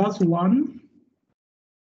 That's 1.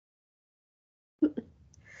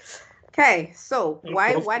 Okay, so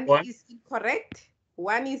why 1 is incorrect?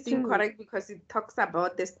 1 is incorrect because it talks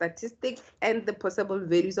about the statistics and the possible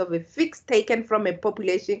values of a fix taken from a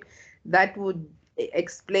population that would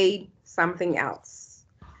explain something else.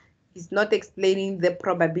 It's not explaining the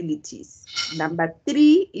probabilities. Number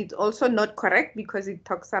 3 is also not correct because it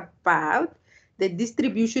talks about the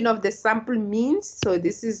distribution of the sample means. So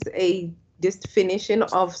this is a definition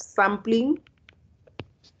of sampling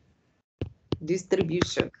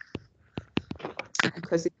distribution,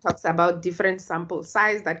 because it talks about different sample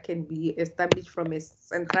size that can be established from a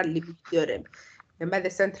central limit theorem. Remember, the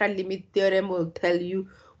central limit theorem will tell you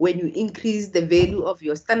when you increase the value of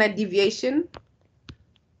your standard deviation.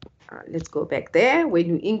 Let's go back there. When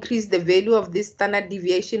you increase the value of this standard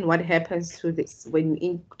deviation, what happens to this? When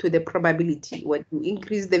you to the probability, when you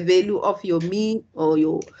increase the value of your mean or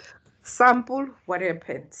your sample, what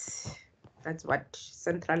happens? That's what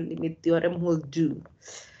central limit theorem will do.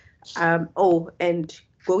 And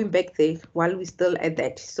going back there while we're still at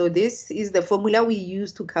that. So this is the formula we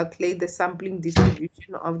use to calculate the sampling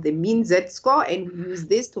distribution of the mean Z score, and we use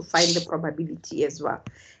this to find the probability as well.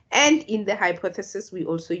 And in the hypothesis, we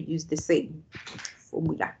also use the same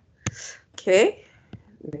formula. Okay,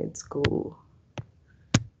 let's go.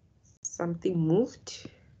 Something moved.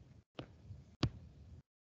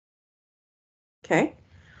 Okay,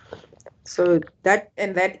 so that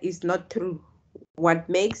is not true. What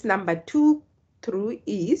makes number 2 true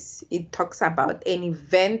is it talks about an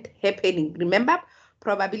event happening. Remember,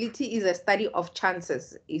 probability is a study of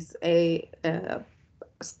chances. It's a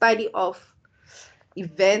study of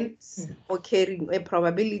events occurring, a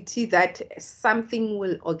probability that something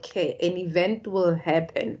will occur, an event will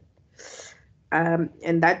happen.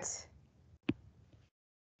 And that's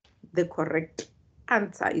the correct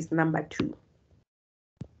answer is number 2.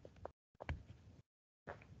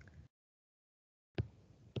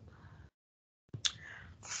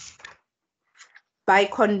 By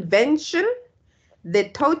convention, the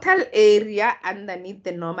total area underneath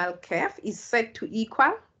the normal curve is set to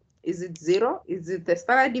equal. Is it 0? Is it the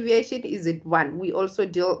standard deviation? Is it 1? We also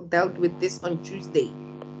dealt with this on Tuesday.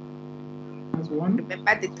 That's 1.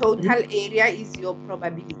 Remember, the total area is your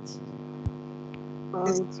probability.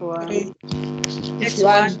 It's 1. It's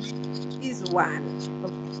 1. Is 1.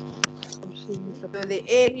 So the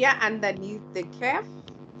area underneath the curve,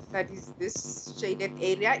 that is this shaded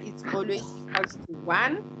area, is always equals to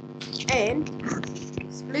 1. And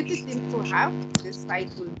split it into half. This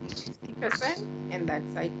side will be 50% and that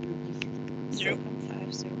side will be 50%.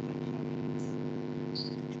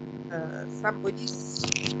 0.5. Somebody's,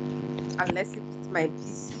 unless it's my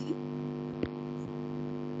PC.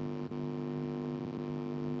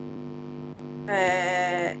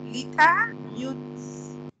 Lita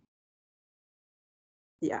mutes.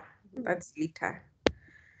 Yeah, that's Lita.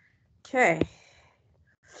 Okay.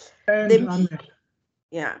 And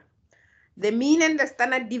yeah. The mean and the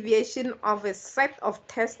standard deviation of a set of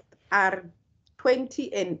tests are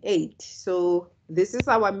 20 and 8. So this is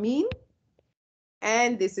our mean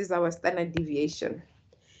and this is our standard deviation.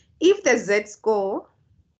 If the Z-score,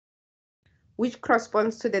 which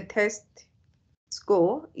corresponds to the test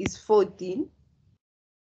score, is 14,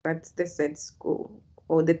 that's the Z-score,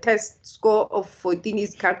 or the test score of 14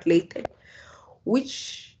 is calculated,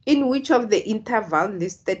 in which of the interval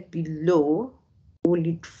listed below will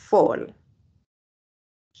it fall?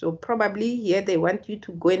 So probably here they want you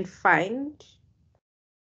to go and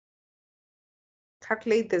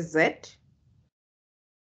calculate the Z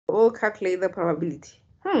or calculate the probability.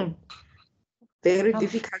 Very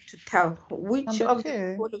difficult to tell which of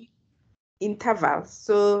the following intervals.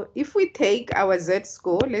 So if we take our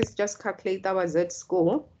Z-score, let's just calculate our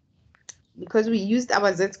Z-score because we used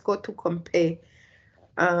our Z-score to compare.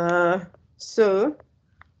 So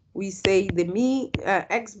we say the mean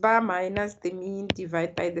X bar minus the mean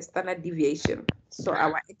divided by the standard deviation. So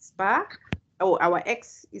our X bar, or our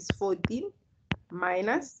X is 14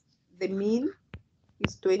 minus the mean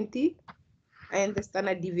is 20 and the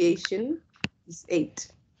standard deviation is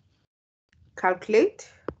 8. Calculate.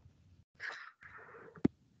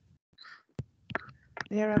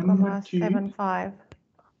 0.75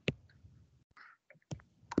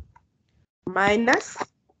 minus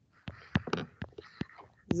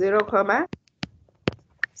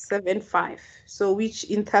 0.75. So which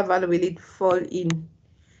interval will it fall in?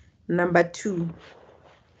 Number 2.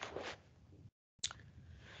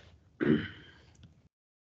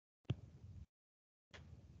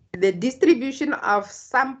 The distribution of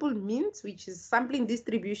sample means, which is sampling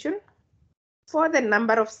distribution, for the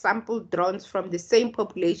number of samples drawn from the same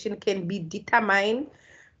population can be determined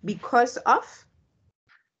because of,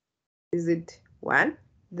 is it 1,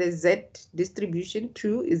 the Z distribution,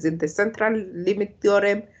 2, is it the central limit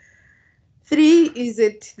theorem, 3, is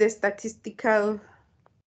it the statistical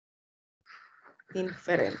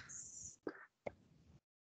inference?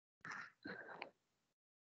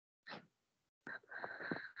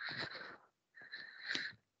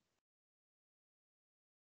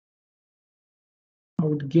 I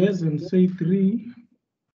would guess and say 3.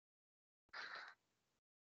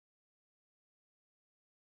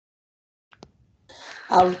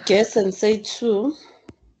 I would guess and say 2.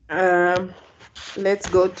 Let's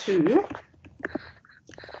go to,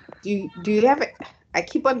 do you have, I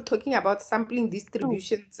keep on talking about sampling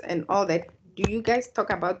distributions and all that. Do you guys talk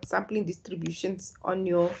about sampling distributions on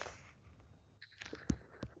your,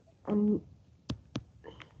 in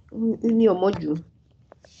your module?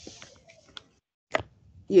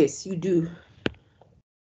 Yes, you do.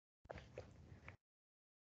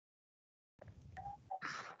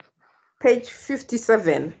 Page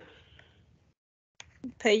 57.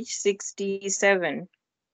 Page 67.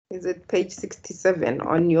 Is it page 67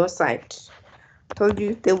 on your side? I told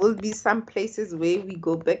you there will be some places where we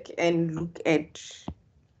go back and look at,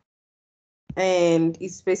 and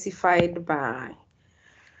it's specified by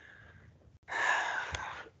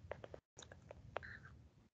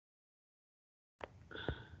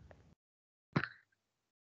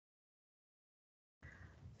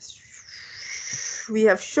we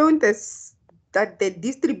have shown this, that the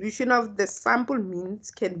distribution of the sample means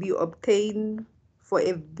can be obtained for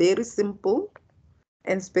a very simple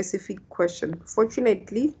and specific question.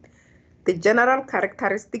 Fortunately, The general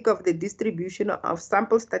characteristic of the distribution of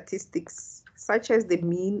sample statistics, such as the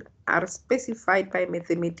mean, are specified by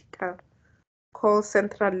mathematical called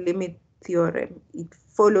central limit theorem. It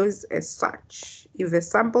follows as such. If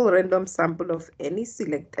a random sample of any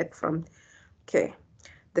selected from,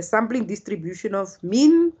 the sampling distribution of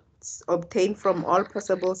means obtained from all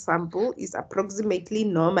possible sample is approximately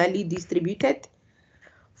normally distributed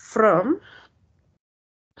from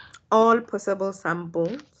all possible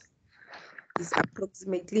samples is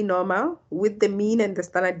approximately normal with the mean and the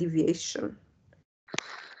standard deviation.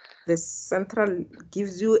 The central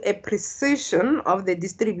gives you a precision of the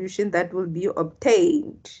distribution that will be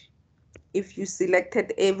obtained if you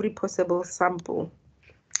selected every possible sample.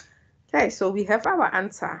 Okay, so we have our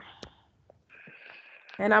answer.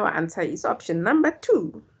 And our answer is option number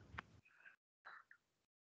 2.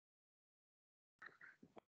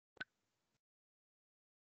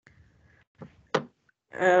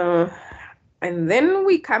 And then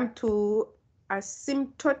we come to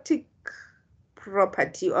asymptotic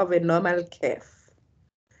property of a normal curve.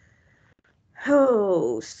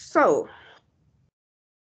 Oh, so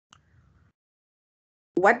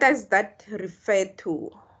what does that refer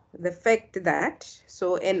to? The fact that,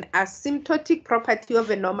 so an asymptotic property of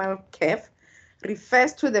a normal curve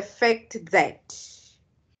refers to the fact that,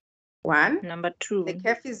 1, number 2, the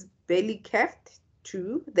curve is barely curved.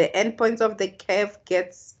 2, the endpoints of the curve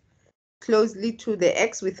gets closely to the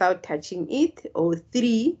x without touching it. Or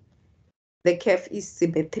 3, the curve is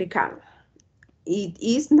symmetrical. It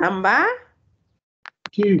is number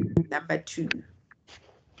 2. Number 2.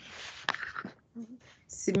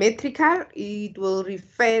 Symmetrical, it will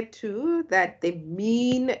refer to that the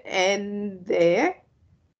mean and the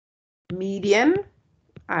median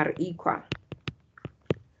are equal.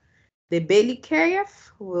 The Bailey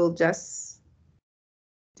curve will just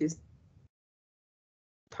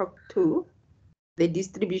talk to the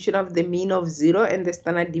distribution of the mean of 0 and the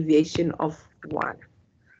standard deviation of 1.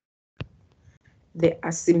 The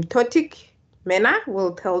asymptotic manner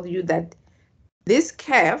will tell you that this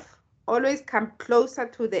curve always comes closer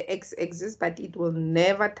to the x-axis, but it will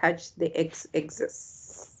never touch the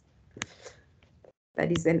x-axis.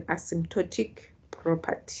 That is an asymptotic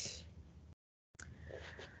property.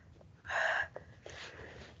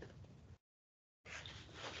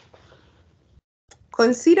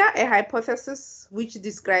 Consider a hypothesis which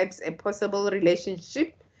describes a possible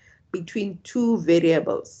relationship between two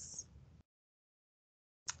variables.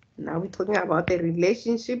 Now we're talking about a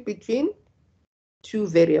relationship between two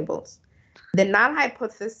variables. The null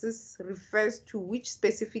hypothesis refers to which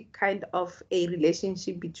specific kind of a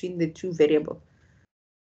relationship between the two variables.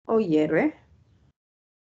 Oh, yeah.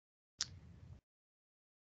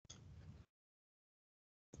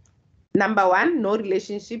 Number 1, no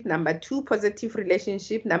relationship. Number 2, positive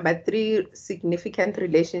relationship. Number 3, significant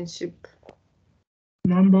relationship.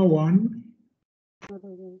 Number 1.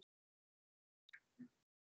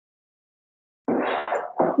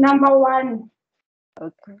 Number 1.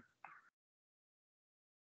 Okay.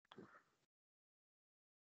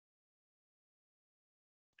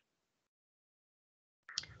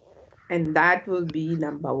 And that will be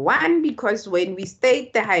number 1, because when we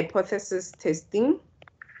state the hypothesis testing,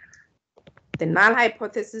 the null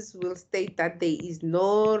hypothesis will state that there is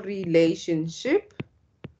no relationship,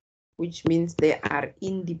 which means they are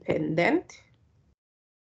independent.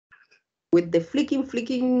 With the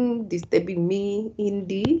flicking disturbing me in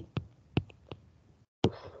the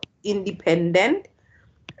independent,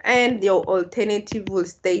 and your alternative will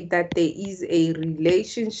state that there is a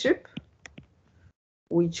relationship,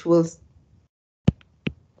 which will,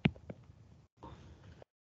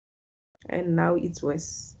 and now it's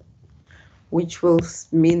worse, which will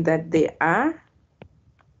mean that they are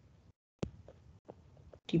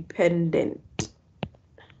dependent.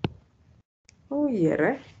 Oh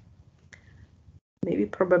yeah. Maybe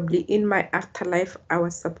probably in my afterlife,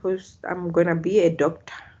 I'm gonna be a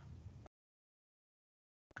doctor.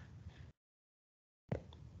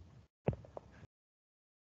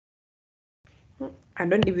 I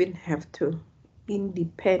don't even have to.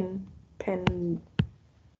 Independent.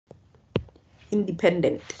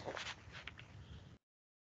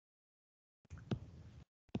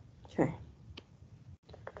 Okay.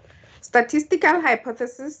 Statistical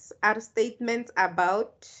hypotheses are statements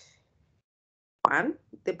about 1,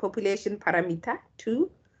 the population parameter. 2,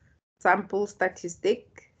 sample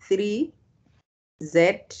statistic. 3,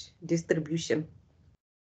 Z distribution.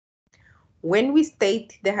 When we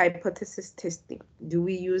state the hypothesis testing, do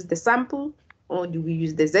we use the sample, or do we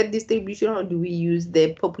use the Z distribution, or do we use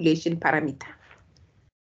the population parameter?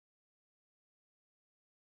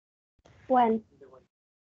 1.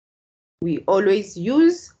 we always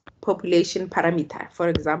use population parameter. For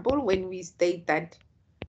example, when we state that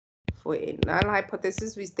for a null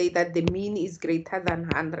hypothesis, we state that the mean is greater than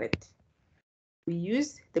 100. We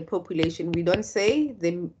use the population. We don't say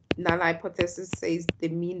the null hypothesis says the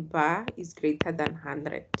mean bar is greater than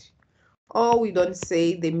 100. Or we don't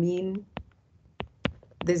say the mean,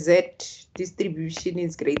 the Z distribution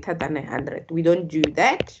is greater than 100. We don't do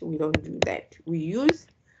that. We don't do that. We use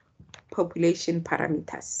population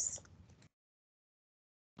parameters.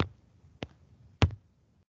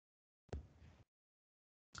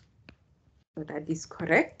 So that is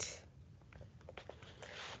correct.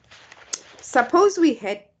 Suppose we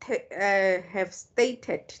had have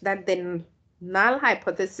stated that the null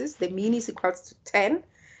hypothesis, the mean is equal to 10,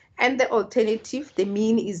 and the alternative, the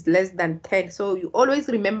mean is less than 10. So you always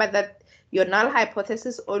remember that your null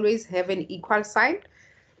hypothesis always have an equal sign,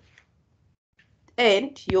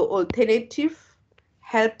 and your alternative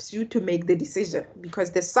helps you to make the decision,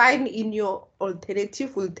 because the sign in your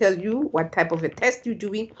alternative will tell you what type of a test you're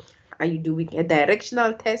doing. Are you doing a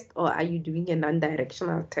directional test or are you doing a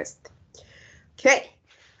non-directional test? Okay,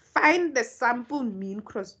 find the sample mean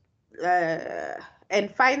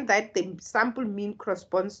and find that the sample mean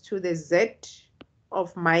corresponds to the Z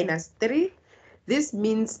of -3. This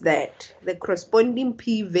means that the corresponding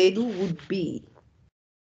p-value would be.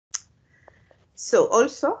 So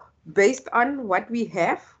also, based on what we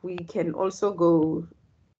have, we can also go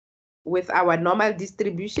with our normal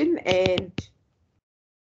distribution and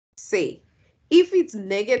say, if it's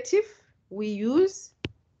negative, we use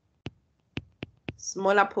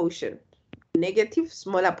smaller portion. Negative,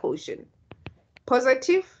 smaller portion.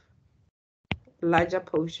 Positive, larger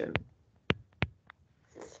portion.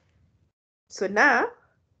 So now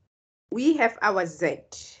we have our Z.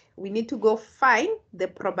 We need to go find the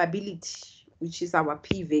probability, which is our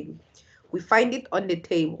p-value. We find it on the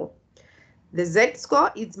table. The Z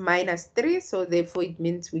score is -3, so therefore it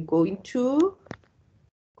means we're going to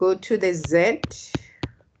go to the Z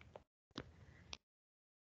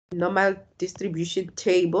normal distribution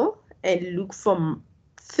table and look for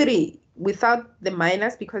 3 without the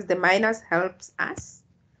minus, because the minus helps us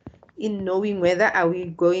in knowing whether are we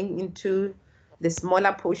going into the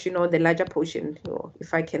smaller portion or the larger portion. Or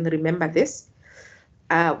if I can remember this,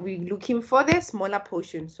 we're looking for the smaller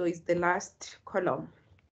portion, so it's the last column.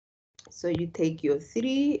 So you take your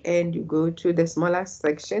 3 and you go to the smaller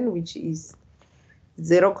section, which is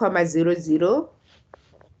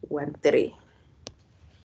 0,0013.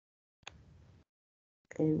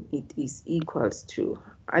 And it is equals to,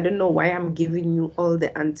 I don't know why I'm giving you all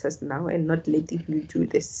the answers now and not letting you do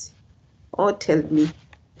this. Or tell me.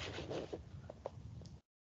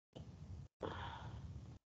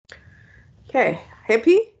 Okay,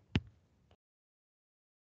 happy?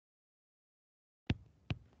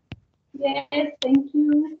 Yes, thank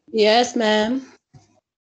you. Yes, ma'am.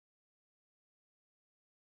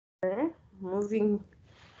 Okay, moving.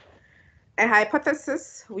 A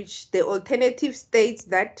hypothesis which the alternative states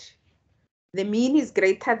that the mean is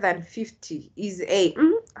greater than 50 is a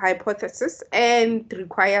hypothesis and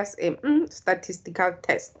requires a statistical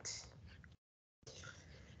test.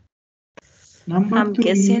 I'm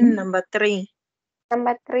guessing number 3.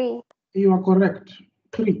 Number 3. You are correct.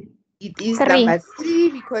 3. It is 3. number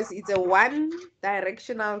 3 because it's a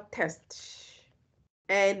one-directional test.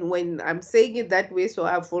 And when I'm saying it that way, so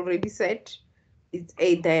I've already said it's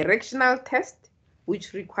a directional test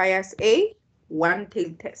which requires a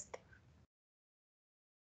one-tailed test.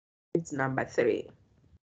 It's number 3.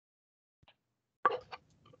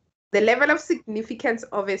 The level of significance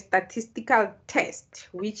of a statistical test,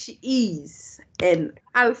 which is an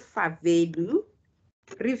alpha value,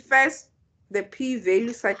 refers the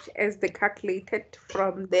p-value such as the calculated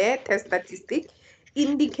from the test statistic,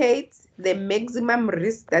 indicates the maximum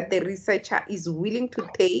risk that the researcher is willing to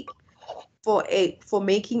take for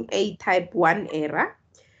making a type 1 error,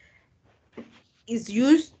 is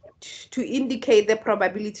used to indicate the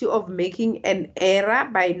probability of making an error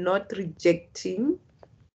by not rejecting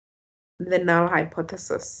the null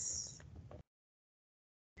hypothesis.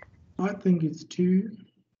 I think it's 2.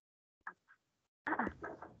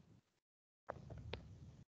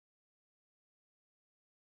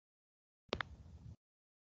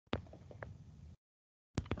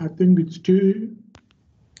 I think it's 2.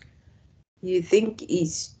 You think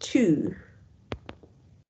it's 2.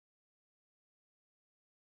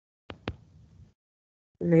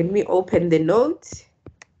 Let me open the notes.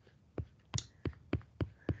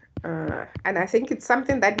 And I think it's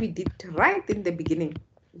something that we did right in the beginning.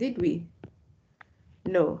 Did we?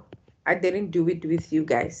 No, I didn't do it with you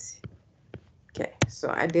guys. Okay, so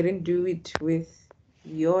I didn't do it with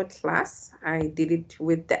your class. I did it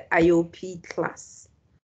with the IOP class.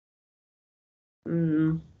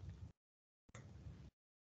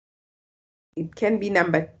 It can be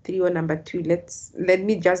number 3 or number 2. Let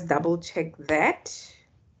me just double check that.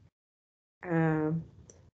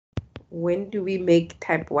 When do we make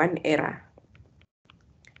type 1 error?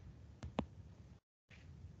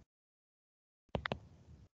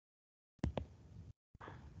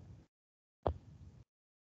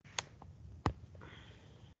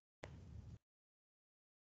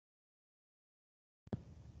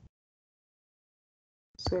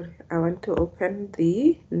 Sorry, I want to open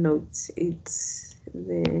the notes. It's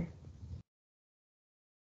the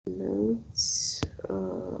notes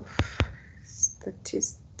of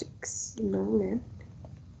statistics. No, man.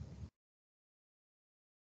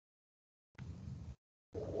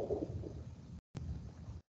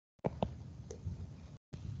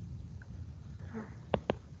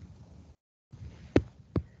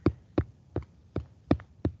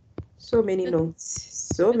 So many notes.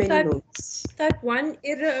 So many notes. Type 1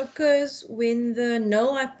 error occurs when the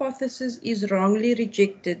null hypothesis is wrongly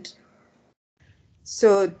rejected.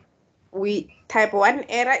 So type 1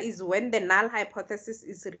 error is when the null hypothesis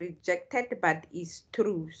is rejected but is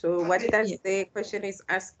true. So what does the question is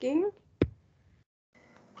asking?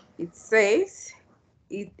 It says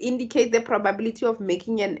it indicates the probability of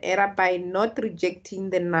making an error by not rejecting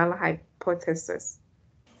the null hypothesis.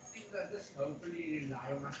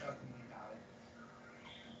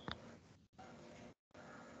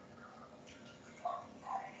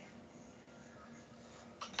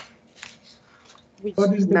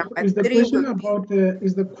 But is the question about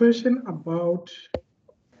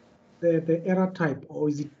the error type, or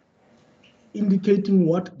is it indicating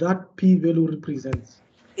what that p-value represents?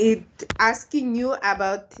 It's asking you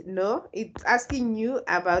about it's asking you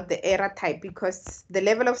about the error type, because the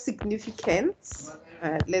level of significance.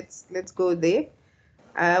 Let's go there.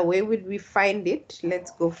 Where would we find it?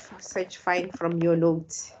 Let's go search find from your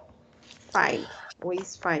notes. Find. Where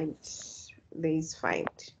is find? There is find.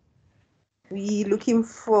 We looking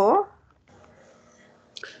for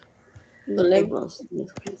the level of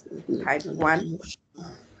significance. Type 1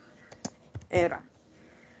 error.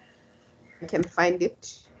 I can find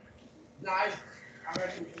it.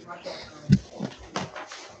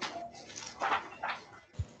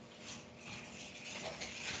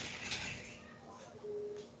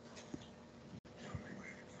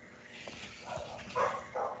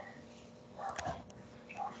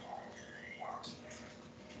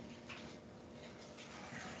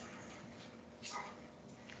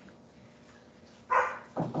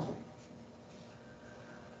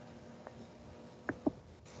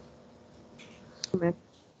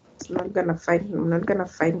 I'm not gonna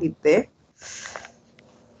find it there.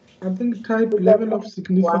 I think type level of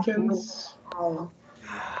significance.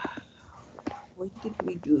 Where did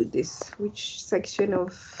we do this? Which section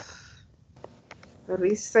of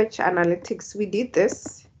research analytics we did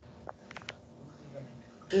this?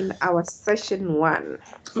 In our session 1.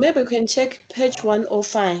 Maybe we can check page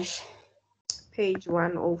 105. Page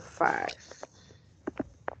 105.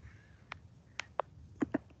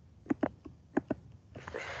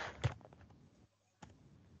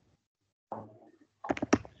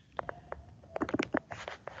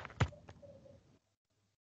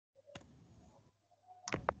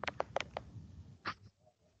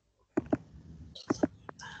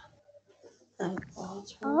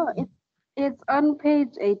 Oh, it's on page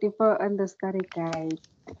 84 on the study guide.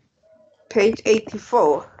 Page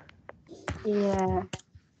 84. Yeah.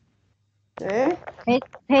 Eh?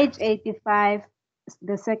 Page 85,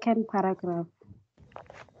 the second paragraph.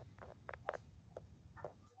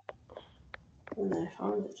 And I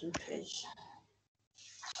found it on page.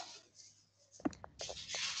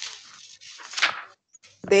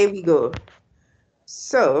 There we go.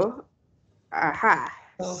 So,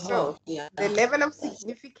 so yeah. The level of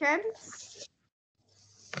significance,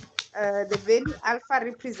 the value alpha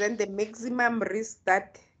represent the maximum risk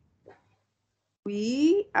that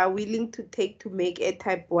we are willing to take to make a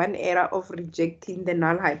type 1 error of rejecting the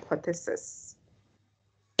null hypothesis.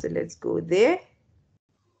 So let's go there.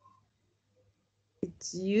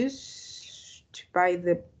 It's used by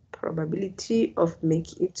the probability of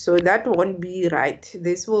making it. So that won't be right.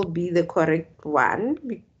 This will be the correct one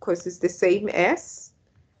because it's the same as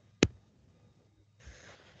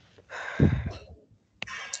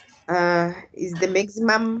is the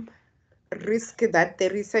maximum risk that the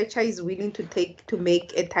researcher is willing to take to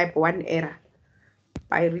make a type 1 error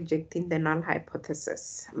by rejecting the null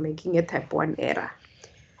hypothesis, making a type 1 error.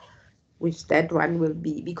 which that one will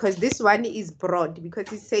be, because this one is broad,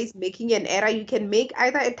 because it says making an error. You can make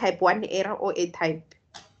either a type 1 error or a type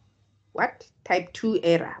 2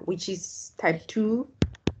 error, which is type 2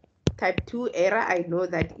 error. I know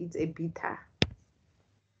that it's a beta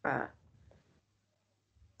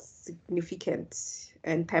significant,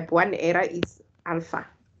 and type 1 error is alpha.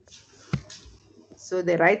 So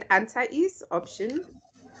the right answer is option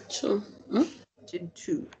 2. Option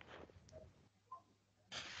 2.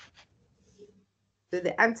 So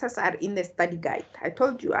the answers are in the study guide. I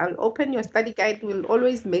told you I'll open your study guide. We'll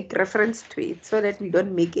always make reference to it so that we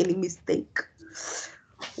don't make any mistake.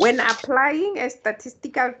 When applying a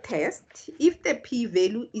statistical test, if the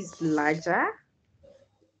p-value is larger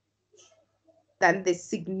than the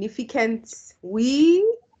significance, the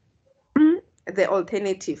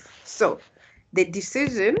alternative. So the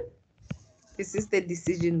decision, this is the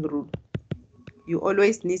decision rule. You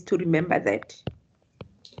always need to remember that.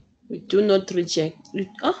 We do not reject.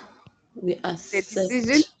 We accept.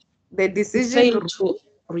 The decision we fail rule. to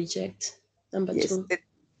reject. Number 2.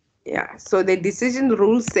 Yeah, so the decision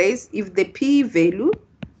rule says if the p-value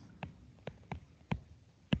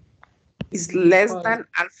is less than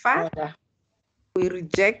alpha, we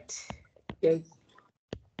reject the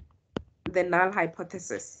null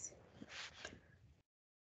hypothesis.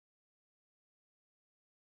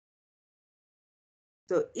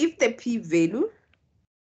 So if the p-value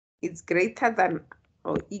is greater than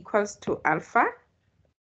or equals to alpha,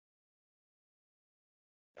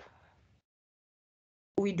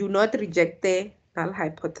 we do not reject the null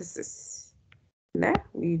hypothesis. No,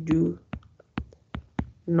 we do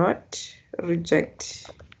not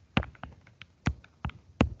reject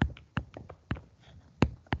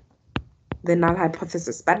the null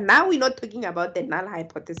hypothesis. But now we're not talking about the null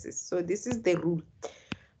hypothesis. So this is the rule.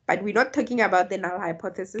 But we're not talking about the null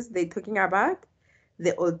hypothesis. They're talking about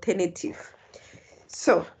the alternative.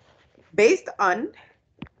 So based on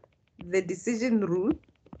the decision rule,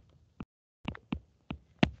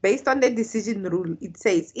 it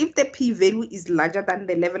says if the p-value is larger than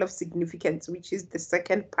the level of significance, which is the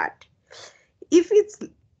second part, if it's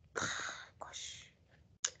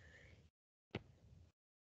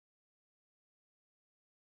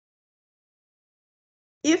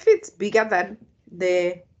if it's bigger than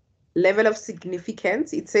the level of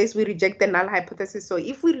significance, it says we reject the null hypothesis. So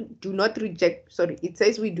if we do not reject, it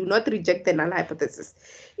says we do not reject the null hypothesis.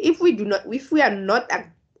 If we are not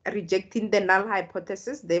rejecting the null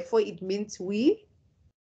hypothesis, therefore it means we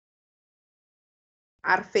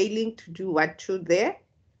are failing to do what? To the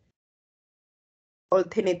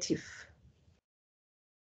alternative.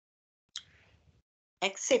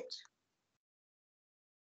 Accept.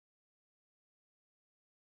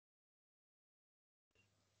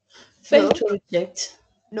 Fail to reject.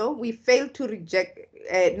 No, we fail to reject.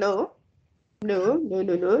 No. We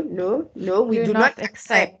do not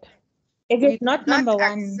accept. If it's not number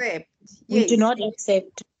 1, we do not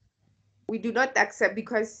accept. We do not accept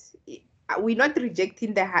because we're not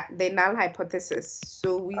rejecting the null hypothesis.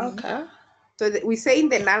 So we're saying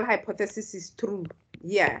the null hypothesis is true.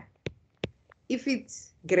 Yeah. If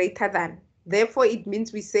it's greater than, therefore it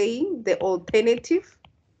means we're saying the alternative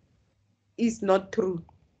is not true.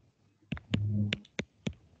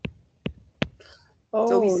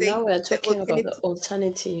 So now we're talking about the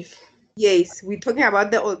alternative. Yes, we're talking about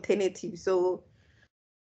the alternative. So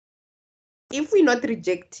if we're not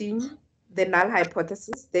rejecting the null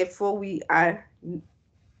hypothesis, therefore we are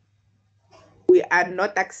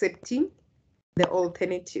not accepting the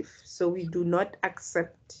alternative. So we do not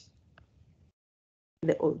accept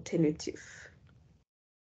the alternative.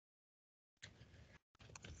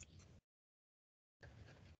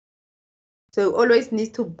 So always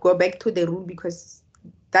need to go back to the rule because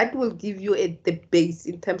that will give you the base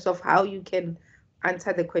in terms of how you can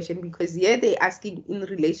answer the question, because here they're asking in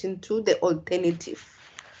relation to the alternative.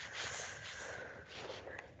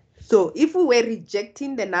 So if we were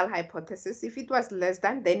rejecting the null hypothesis, if it was less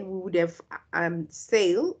than, then we would have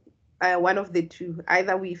said one of the two.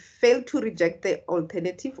 Either we fail to reject the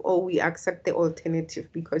alternative or we accept the alternative,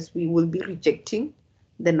 because we will be rejecting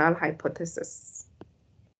the null hypothesis.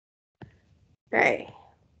 Okay.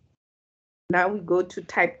 Now we go to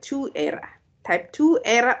type 2 error. Type 2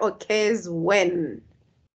 error occurs when,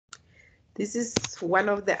 this is one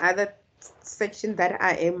of the other sections that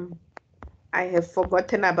I have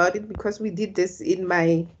forgotten about it, because we did this in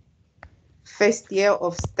my first year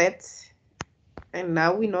of stats, and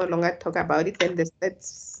now we no longer talk about it. And the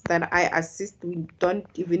stats that I assist, we don't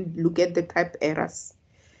even look at the type errors.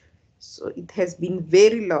 So it has been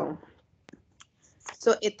very long.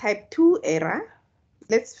 So a type 2 error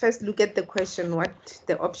let's first look at the question, what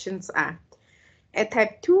the options are. A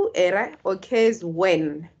type 2 error occurs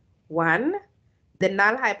when 1. The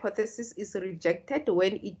null hypothesis is rejected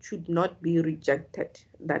when it should not be rejected.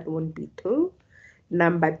 That won't be true.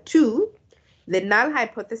 Number 2, the null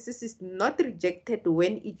hypothesis is not rejected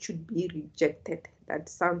when it should be rejected. That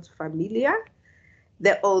sounds familiar.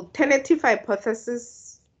 The alternative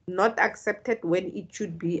hypothesis not accepted when it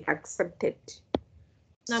should be accepted.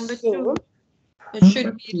 Number 2, it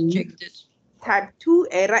should be rejected. Type 2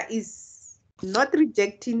 error is not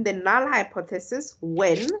rejecting the null hypothesis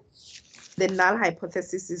when the null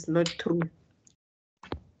hypothesis is not true.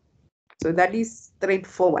 So that is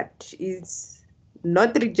straightforward. It's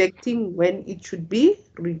not rejecting when it should be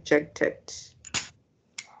rejected.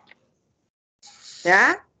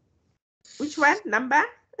 Yeah? Which one? Number?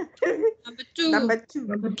 Number 2. Number 2.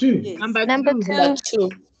 Number 2. Yes. Number 2.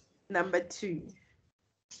 Number 2.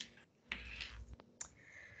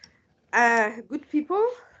 Good people,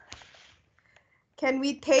 can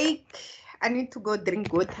we take, I need to go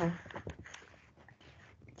drink water.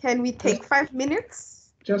 Can we take 5 minutes?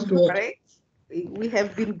 Just go. Right? We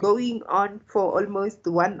have been going on for almost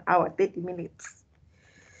 1 hour, 30 minutes.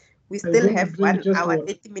 We still have 1 hour,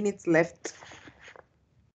 30 minutes left.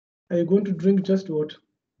 Are you going to drink just what?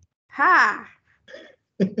 Ha!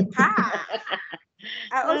 Ha!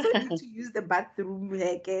 I also need to use the bathroom.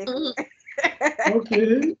 Okay.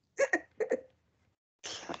 Okay.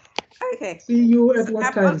 Okay. See you at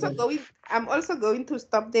what time? I'm also going to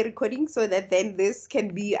stop the recording so that then this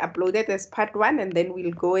can be uploaded as part 1, and then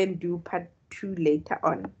we'll go and do part 2 later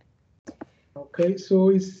on. Okay, so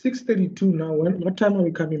it's 6:32 now. What time are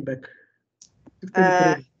we coming back?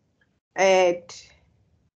 6:33. At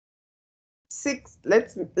 6.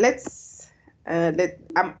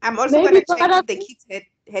 I'm also gonna check if the kids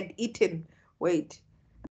had eaten. Wait.